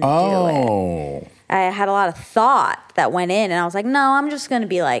 I shouldn't do it. I had a lot of thought that went in, and I was like, no, I'm just going to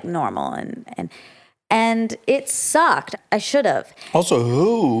be like normal. And it sucked. I should have. Also,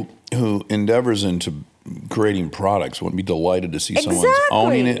 who endeavors into creating products wouldn't be delighted to see someone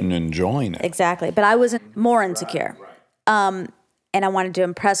owning it and enjoying it. Exactly. But I was more insecure. And I wanted to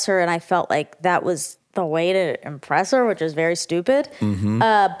impress her, and I felt like that was the way to impress her, which is very stupid. Mm-hmm.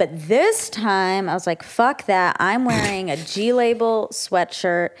 But this time, I was like, fuck that. I'm wearing a G-Label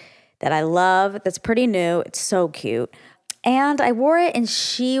sweatshirt that I love. That's pretty new. It's so cute. And I wore it, and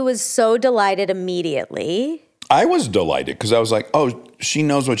she was so delighted immediately. I was delighted because I was like, oh, she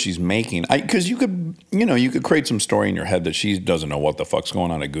knows what she's making. Because you could create some story in your head that she doesn't know what the fuck's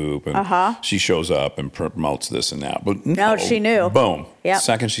going on at Goop. And she shows up and promotes this and that. But no, she knew. Boom. Yep.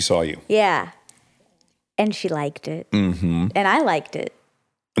 Second she saw you. Yeah. And she liked it. Mm-hmm. And I liked it.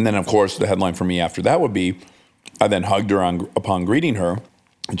 And then, of course, the headline for me after that would be, I then hugged her upon greeting her.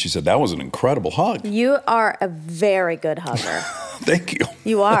 And she said, that was an incredible hug. You are a very good hugger. Thank you.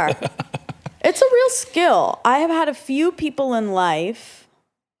 You are. It's a real skill. I have had a few people in life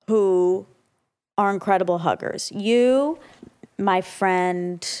who are incredible huggers. You, my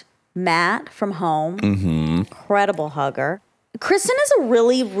friend Matt from home, incredible hugger. Kristen is a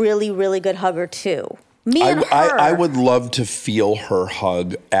really, really, really good hugger too. Me and her. I would love to feel her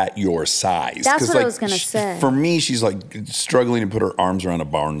hug at your size. That's what I was going to say. For me, she's like struggling to put her arms around a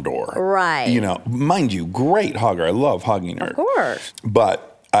barn door. Right. You know, mind you, great hugger. I love hugging her. Of course. But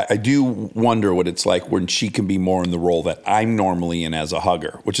I do wonder what it's like when she can be more in the role that I'm normally in as a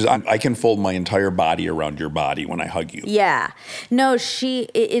hugger, which is I can fold my entire body around your body when I hug you. Yeah. No,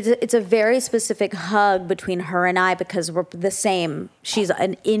 it's a very specific hug between her and I because we're the same. She's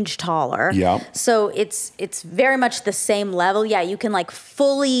an inch taller. Yeah. So it's very much the same level. Yeah, you can like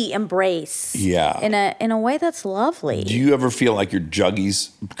fully embrace. Yeah. In a way that's lovely. Do you ever feel like your juggies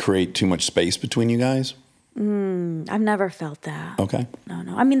create too much space between you guys? I've never felt that. Okay.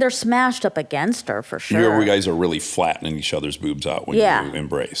 No. I mean, they're smashed up against her for sure. You guys are really flattening each other's boobs out when you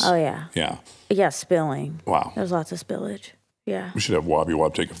embrace. Oh, yeah. Yeah. Yeah, spilling. Wow. There's lots of spillage. Yeah. We should have Wobby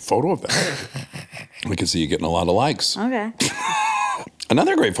Wob take a photo of that. We can see you getting a lot of likes. Okay.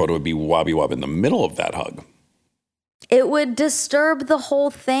 Another great photo would be Wobby Wob in the middle of that hug. It would disturb the whole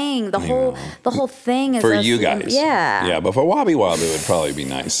thing. The whole thing is for you guys. Yeah. Yeah, but for Wobby Wob, it would probably be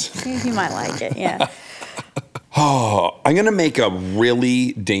nice. You might like it. Yeah. Oh, I'm going to make a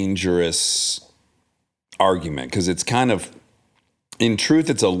really dangerous argument because it's kind of, in truth,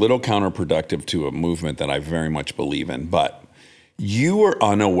 it's a little counterproductive to a movement that I very much believe in. But you were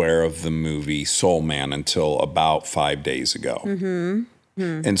unaware of the movie Soul Man until about 5 days ago. Mm-hmm.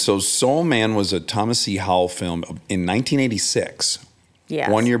 And so Soul Man was a Thomas C. Howell film in 1986. Yes.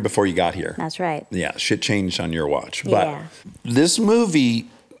 1 year before you got here. That's right. Yeah, shit changed on your watch. Yeah. But this movie,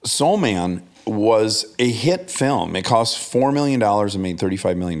 Soul Man, was a hit film. It cost $4 million and made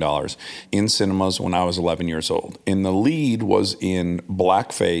 $35 million in cinemas when I was 11 years old. And the lead was in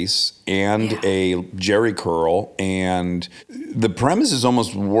blackface and a jerry curl. And the premise is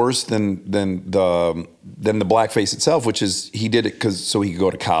almost worse than the blackface itself, which is he did it so he could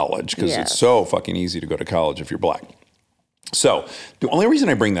go to college because it's so fucking easy to go to college if you're black. So the only reason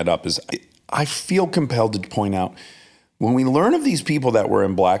I bring that up is I feel compelled to point out when we learn of these people that were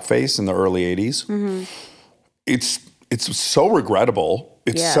in blackface in the early 80s, it's so regrettable.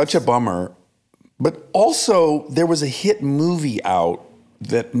 It's such a bummer. But also, there was a hit movie out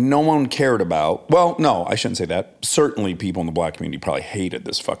that no one cared about. Well, no, I shouldn't say that. Certainly people in the black community probably hated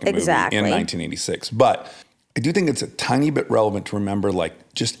this fucking movie in 1986. But I do think it's a tiny bit relevant to remember,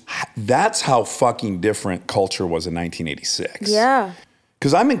 like, just that's how fucking different culture was in 1986. Yeah.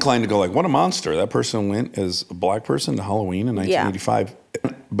 Because I'm inclined to go like, what a monster. That person went as a black person to Halloween in 1985.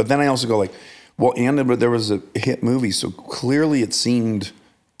 Yeah. But then I also go like, well, but there was a hit movie, so clearly it seemed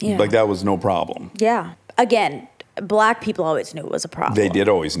like that was no problem. Yeah. Again, Black people always knew it was a problem. They did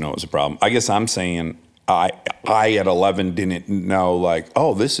always know it was a problem. I guess I'm saying I at 11 didn't know, like,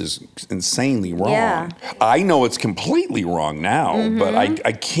 oh, this is insanely wrong. Yeah. I know it's completely wrong now, but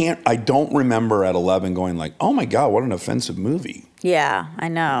I don't remember at 11 going like, oh my God, what an offensive movie. Yeah, I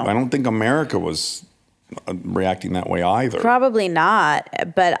know. I don't think America was reacting that way either. Probably not,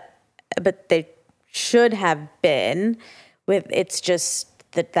 but they should have been. It's just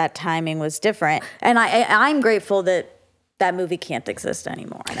that timing was different, and I'm grateful that movie can't exist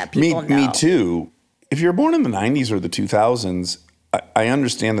anymore, and that people know. Me too. If you're born in the 90s or the 2000s, I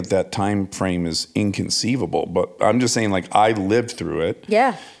understand that time frame is inconceivable, but I'm just saying, like, I lived through it.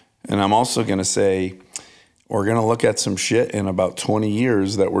 Yeah. And I'm also going to say, we're going to look at some shit in about 20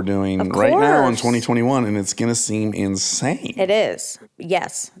 years that we're doing right now in 2021, and it's going to seem insane. It is.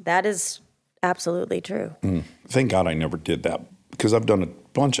 Yes, that is absolutely true. Thank God I never did that, because I've done a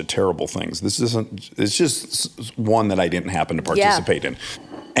bunch of terrible things. It's just one that I didn't happen to participate in.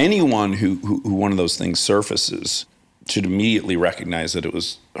 Anyone who one of those things surfaces should immediately recognize that it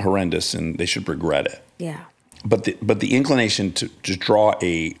was horrendous and they should regret it. Yeah. But the inclination to draw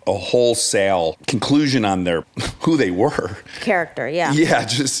a wholesale conclusion on who they were. Character, yeah. Yeah,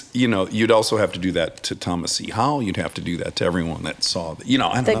 just, you'd also have to do that to Thomas C. Howell. You'd have to do that to everyone that saw that. I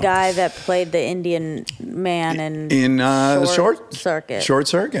don't know. Guy that played the Indian man in Short Circuit. Short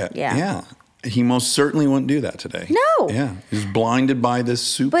Circuit. Yeah. He most certainly wouldn't do that today. No. Yeah. He's blinded by this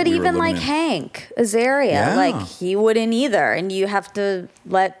soup. But we were even living like in. Hank Azaria, he wouldn't either. And you have to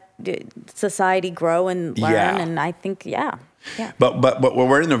let society grow and learn. Yeah. And I think, yeah. But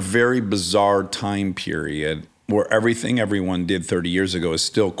we're in a very bizarre time period where everything everyone did 30 years ago is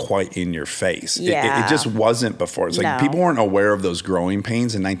still quite in your face. Yeah. It just wasn't before. It's like people weren't aware of those growing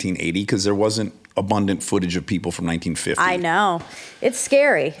pains in 1980 because there wasn't abundant footage of people from 1950. I know. It's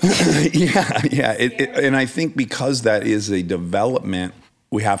scary. Yeah. And I think because that is a development,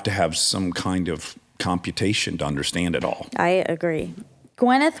 we have to have some kind of computation to understand it all. I agree.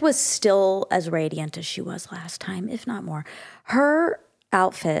 Gwyneth was still as radiant as she was last time, if not more. Her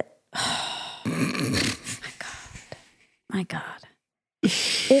outfit, my God.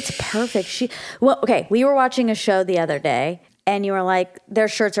 It's perfect. We were watching a show the other day, and you were like, their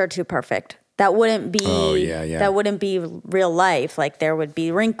shirts are too perfect. That wouldn't be that wouldn't be real life. Like, there would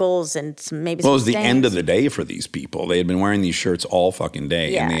be wrinkles and maybe some it was the stains. end of the day for these people. They had been wearing these shirts all fucking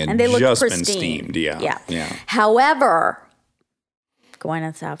day, and they had just been steamed. Yeah. However,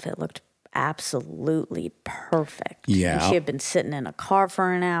 Gwyneth's outfit looked absolutely perfect. Yeah. And she had been sitting in a car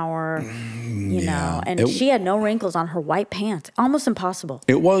for an hour, and she had no wrinkles on her white pants. Almost impossible.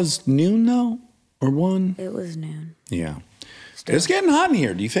 It was noon, though, or 1? It was noon. Yeah. It's getting hot in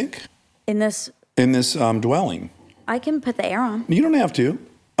here, do you think? In this dwelling. I can put the air on. You don't have to.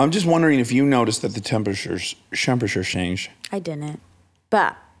 I'm just wondering if you noticed that the temperature changed. I didn't.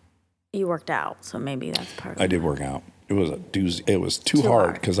 But you worked out, so maybe that's part of it. I did work out. It was a doozy. It was too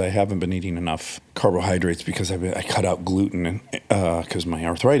hard because I haven't been eating enough carbohydrates because I cut out gluten because my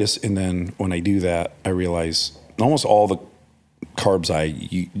arthritis. And then when I do that, I realize almost all the carbs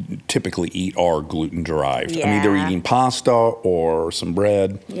I typically eat are gluten derived. Yeah. I'm either eating pasta or some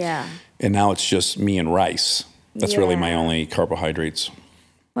bread. Yeah. And now it's just me and rice. That's really my only carbohydrates.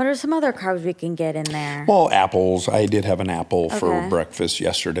 What are some other carbs we can get in there? Well, apples. I did have an apple for breakfast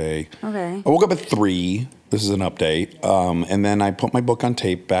yesterday. Okay. I woke up at 3. This is an update. And then I put my book on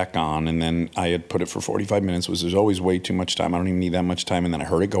tape back on, and then I had put it for 45 minutes, which is always way too much time. I don't even need that much time. And then I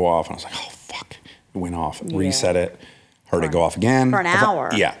heard it go off, and I was like, oh, fuck. It went off. Reset it. Heard it go off again. For an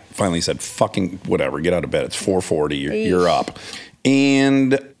hour. Finally said, fucking whatever. Get out of bed. It's 4:40. You're up.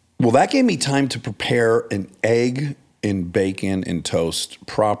 And, well, that gave me time to prepare an egg and bacon and toast,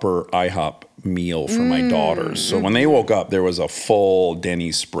 proper IHOP meal for my daughters. So when they woke up, there was a full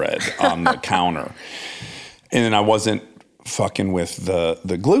Denny's spread on the counter. And then I wasn't fucking with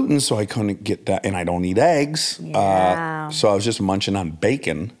the gluten, so I couldn't get that. And I don't eat eggs. Yeah. So I was just munching on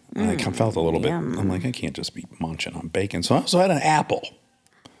bacon. I felt a little bit, I'm like, I can't just be munching on bacon. So I also had an apple.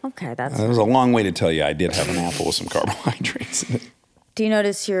 Okay, that's That was a long way to tell you I did have an apple with some carbohydrates in it. Do you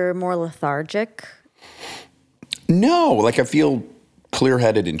notice you're more lethargic? No, like I feel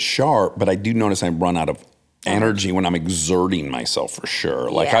clear-headed and sharp, but I do notice I run out of energy when I'm exerting myself for sure.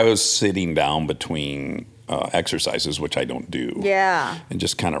 Like I was sitting down between exercises, which I don't do. Yeah. And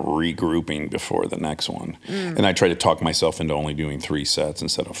just kind of regrouping before the next one. And I try to talk myself into only doing 3 sets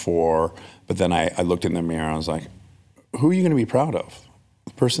instead of 4. But then I looked in the mirror and I was like, who are you going to be proud of?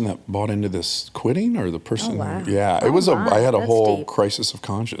 The person that bought into this quitting or the person? Yeah, it was I had a whole crisis of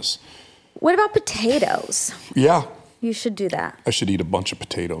conscience. What about potatoes? Yeah. You should do that. I should eat a bunch of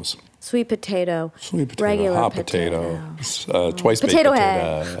potatoes. Sweet potato. Sweet potato, Regular hot potato. twice baked Potato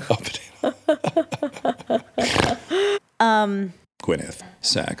potato. Gwyneth,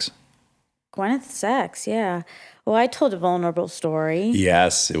 sex. Gwyneth sex, yeah. Well, I told a vulnerable story.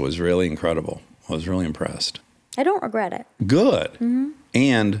 Yes, it was really incredible. I was really impressed. I don't regret it. Good.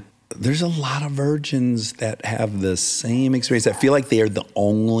 And there's a lot of virgins that have the same experience. I feel like they are the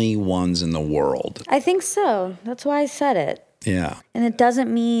only ones in the world. I think so. That's why I said it. Yeah. And it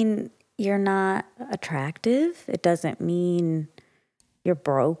doesn't mean you're not attractive. It doesn't mean you're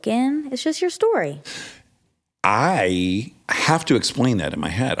broken. It's just your story. I have to explain that in my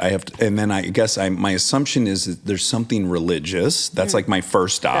head. I have to, and then I guess my assumption is that there's something religious. That's like my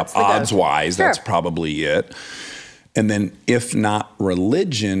first stop. That's the go-to. Odds-wise, Sure. that's probably it. And then if not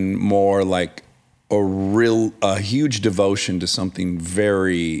religion, more like a huge devotion to something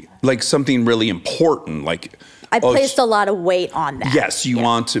something really important. Like I placed a lot of weight on that. yes, you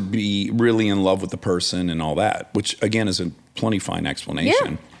want to be really in love with the person and all that, which again is a plenty fine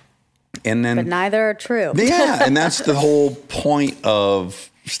explanation. And then But neither are true. yeah, and that's the whole point of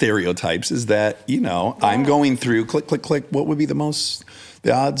stereotypes is that, I'm going through click, click, click, what would be the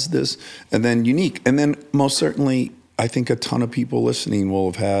odds, this, and then unique. And then most certainly, I think a ton of people listening will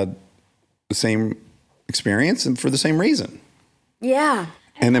have had the same experience and for the same reason. Yeah.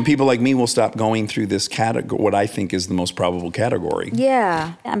 And then people like me will stop going through this category, what I think is the most probable category.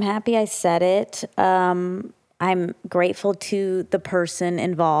 Yeah. I'm happy I said it. I'm grateful to the person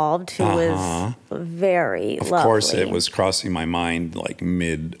involved who was very lovely. Of course, it was crossing my mind like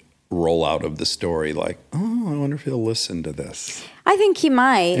mid rollout of the story, like, oh, I wonder if he'll listen to this. I think he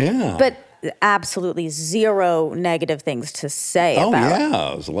might. Yeah. But absolutely zero negative things to say Oh about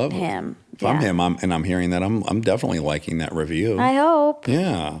yeah, it was lovely. him. If I'm Yeah. him, I'm hearing that. I'm definitely liking that review. I hope.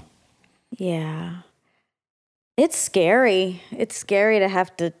 Yeah. Yeah. It's scary. It's scary to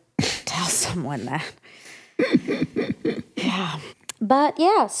have to tell someone that. Yeah. But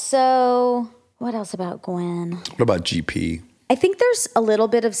yeah, so what else about Gwen? What about GP? I think there's a little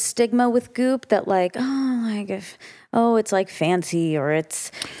bit of stigma with Goop that it's like fancy or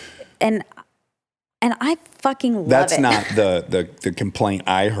it's and I fucking love That's it. not the complaint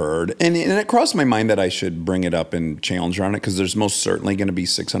I heard. And it crossed my mind that I should bring it up and challenge her on it because there's most certainly going to be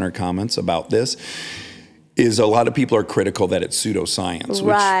 600 comments about this. Is a lot of people are critical that it's pseudoscience,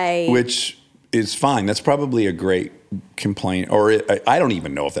 Right. which is fine. That's probably a great complaint, or I don't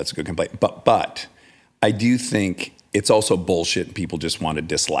even know if that's a good complaint. But I do think it's also bullshit and people just want to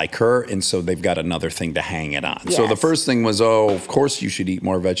dislike her, and so they've got another thing to hang it on. So the Yes. first thing was, of course you should eat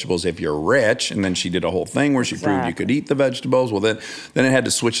more vegetables if you're rich, and then she did a whole thing where she proved you could eat the vegetables. Well, then it had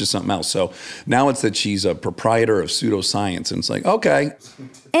to switch to something else. So now it's that she's a proprietor of pseudoscience, and it's like, okay.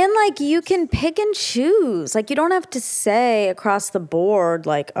 And like you can pick and choose. Like you don't have to say across the board,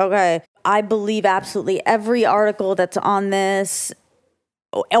 like, okay, I believe absolutely every article that's on this,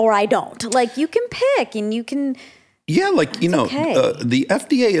 or I don't. Like you can pick and you can. Yeah, like, okay. The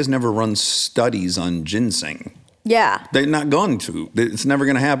FDA has never run studies on ginseng. Yeah. They're not going to. It's never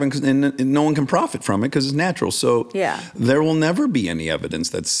going to happen, and no one can profit from it because it's natural. So there will never be any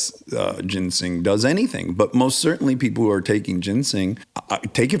evidence that ginseng does anything. But most certainly people who are taking ginseng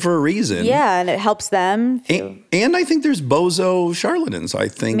take it for a reason. Yeah, and it helps them. And I think there's bozo charlatans. I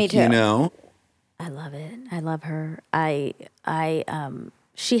think, Me too. I love it. I love her.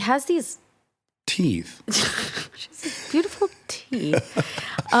 She has these teeth. beautiful teeth.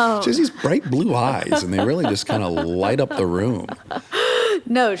 She has these bright blue eyes, and they really just kind of light up the room.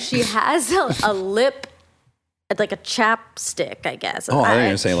 No, she has a lip, like a chapstick, I guess. Oh, I was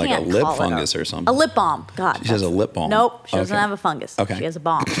going to say like a can't lip call it fungus or something. A lip balm. God. She has a lip balm. Nope, she doesn't Okay. have a fungus. Okay. She has a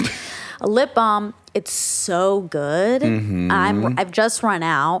balm. A lip balm. It's so good. Mm-hmm. I've just run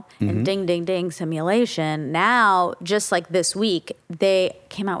out, and ding, ding, ding, simulation. Now, just like this week, they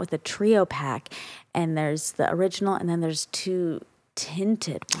came out with a trio pack, and there's the original, and then there's 2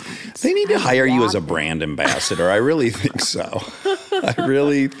 tinted ones. They need to hire you as a want brand ambassador. I really think so. I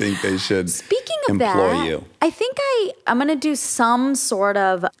really think they should Speaking of employ that, you. I think I'm going to do some sort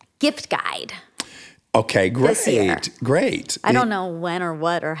of gift guide. Okay, this year. Great. I don't know when or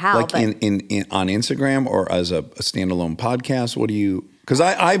what or how, Like but in on Instagram or as a standalone podcast. What do you? Because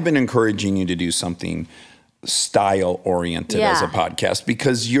I've been encouraging you to do something style oriented as a podcast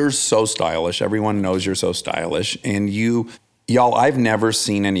because you're so stylish. Everyone knows you're so stylish, and y'all, I've never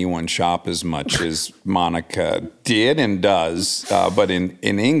seen anyone shop as much as Monica did and does. But in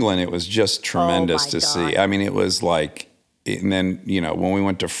England, it was just tremendous to see. I mean, it was like And then, when we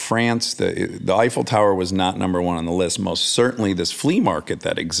went to France, the Eiffel Tower was not number one on the list. Most certainly this flea market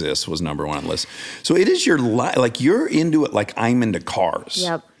that exists was number one on the list. So it is your life. Like, you're into it like I'm into cars.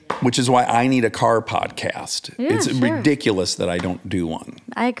 Yep. Which is why I need a car podcast. Yeah, it's sure. ridiculous that I don't do one.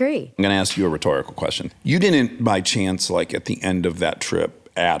 I agree. I'm going to ask you a rhetorical question. You didn't, by chance, like at the end of that trip,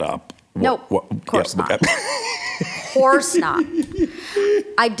 add up? Nope, of course not. Course not.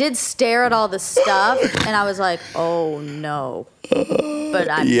 I did stare at all the stuff, and I was like, oh, no.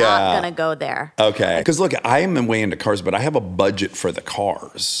 But I'm not going to go there. Okay. Because, look, I am way into cars, but I have a budget for the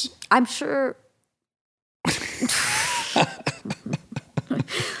cars. I'm sure.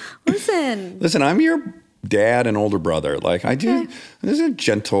 Listen, I'm your dad and older brother. Like, I do. This is a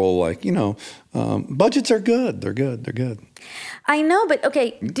gentle, like, budgets are good. They're good. I know, but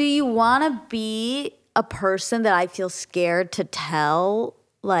okay, do you want to be a person that I feel scared to tell,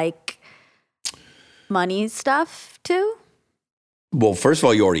 like, money stuff to? Well, first of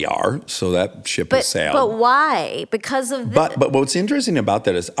all, you already are, so that ship has sailed. But why? Because of this? But what's interesting about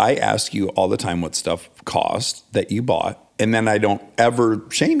that is I ask you all the time what stuff cost that you bought, and then I don't ever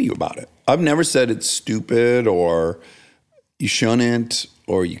shame you about it. I've never said it's stupid or you shouldn't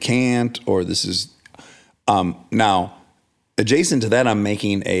or you can't or this is... Now, adjacent to that, I'm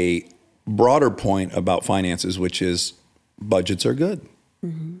making a broader point about finances, which is budgets are good.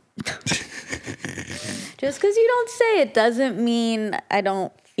 Mm-hmm. Just because you don't say it doesn't mean I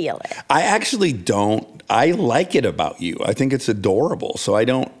don't feel it. I actually don't. I like it about you. I think it's adorable. So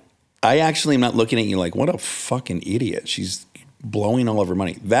I actually am not looking at you like, what a fucking idiot. She's blowing all of her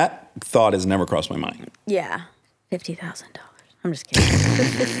money. That thought has never crossed my mind. Yeah. $50,000. I'm just kidding.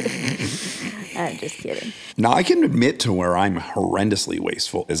 I'm just kidding. Now, I can admit to where I'm horrendously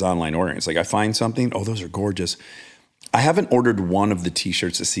wasteful is online ordering. It's like I find something, oh, those are gorgeous. I haven't ordered one of the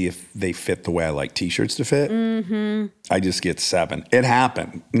T-shirts to see if they fit the way I like T-shirts to fit. Mm-hmm. I just get 7. It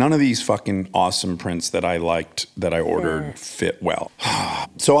happened. None of these fucking awesome prints that I liked that I ordered fit well.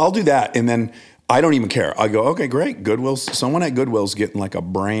 So I'll do that, and then I don't even care. I go, okay, great. Someone at Goodwill's getting like a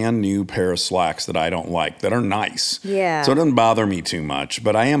brand new pair of slacks that I don't like that are nice. Yeah. So it doesn't bother me too much,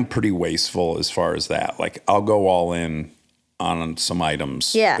 but I am pretty wasteful as far as that. Like, I'll go all in on some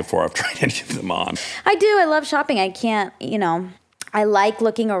items before I've tried any of them on. I do. I love shopping. I can't, I like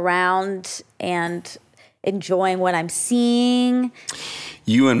looking around and enjoying what I'm seeing.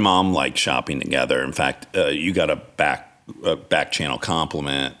 You and Mom like shopping together. In fact, you got a back channel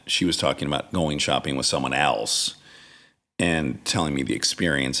compliment. She was talking about going shopping with someone else and telling me the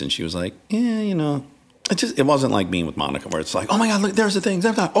experience. And she was like, yeah, it wasn't like being with Monica where it's like, oh my God, look, there's the things.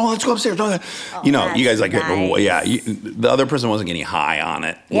 Oh, let's go upstairs. You guys like, nice. The other person wasn't getting high on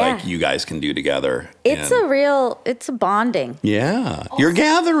it like you guys can do together. It's a bonding. Yeah. You're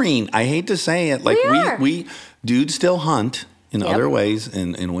gathering. I hate to say it. Like we dudes still hunt in other ways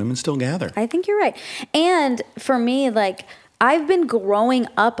and women still gather. I think you're right. And for me, like, I've been growing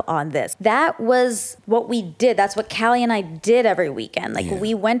up on this. That was what we did. That's what Callie and I did every weekend. Like,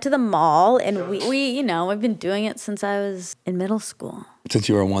 we went to the mall and we I've been doing it since I was in middle school. Since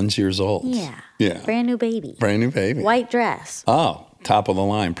you were 1 year old. Yeah. Yeah. Brand new baby. White dress. Oh, top of the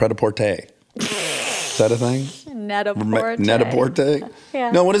line. Pret-a-porter. Is that a thing? Net-a-porter. Net-a-porter?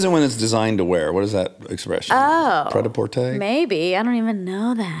 Yeah. No, what is it when it's designed to wear? What is that expression? Oh. Pret-a-porter? Maybe. I don't even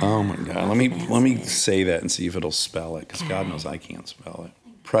know that. Oh, my God. Let me say that and see if it'll spell it, because God knows I can't spell it.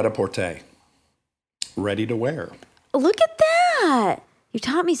 Pret-a-porter. Ready to wear. Look at that. You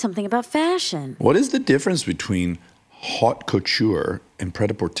taught me something about fashion. What is the difference between haute couture and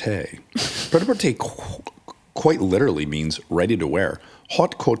pret-a-porter? Pret-a-porter quite literally means ready to wear.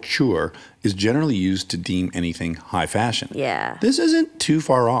 Haute couture is generally used to deem anything high fashion. Yeah. This isn't too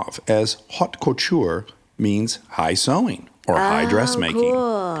far off, as haute couture means high sewing or high dressmaking.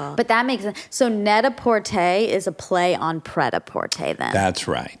 Cool. But that makes sense. So net-a-porter is a play on pret-a-porter then. That's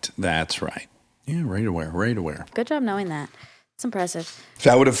right. Yeah, ready to wear. Good job knowing that. It's impressive.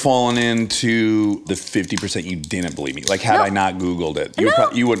 That would have fallen into the 50% you didn't believe me. Like, had I not Googled it,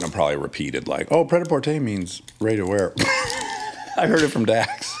 you wouldn't have probably repeated, like, oh, pret-a-porter means ready to wear. I heard it from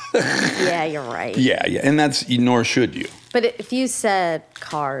Dax. Yeah, you're right. Yeah. And nor should you. But if you said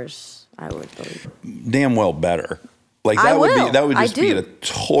cars, I would believe it. Damn well better. Like, that would just be a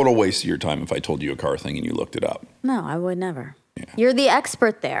total waste of your time if I told you a car thing and you looked it up. No, I would never. Yeah. You're the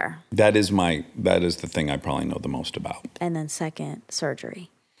expert there. That is the thing I probably know the most about. And then second, surgery.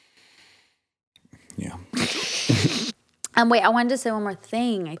 Yeah. Wait, I wanted to say one more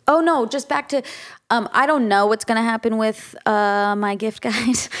thing. Oh no, just back to, I don't know what's going to happen with my gift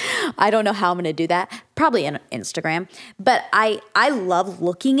guide. I don't know how I'm going to do that. Probably on Instagram. But I love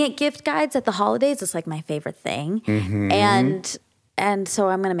looking at gift guides at the holidays. It's like my favorite thing. And so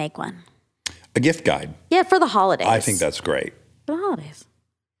I'm going to make one. A gift guide. Yeah, for the holidays. I think that's great. For the holidays.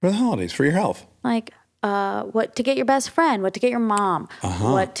 For the holidays, for your health. Like what to get your best friend, what to get your mom.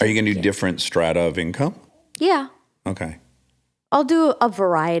 Are you going to do different strata of income? Yeah. Okay. I'll do a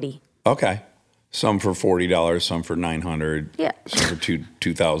variety. Okay. Some for $40, some for $900. Yeah. Some for $2,000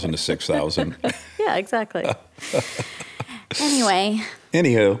 to $6,000. Yeah, exactly. Anyway.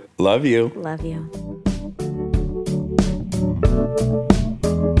 Anywho, love you. Love you.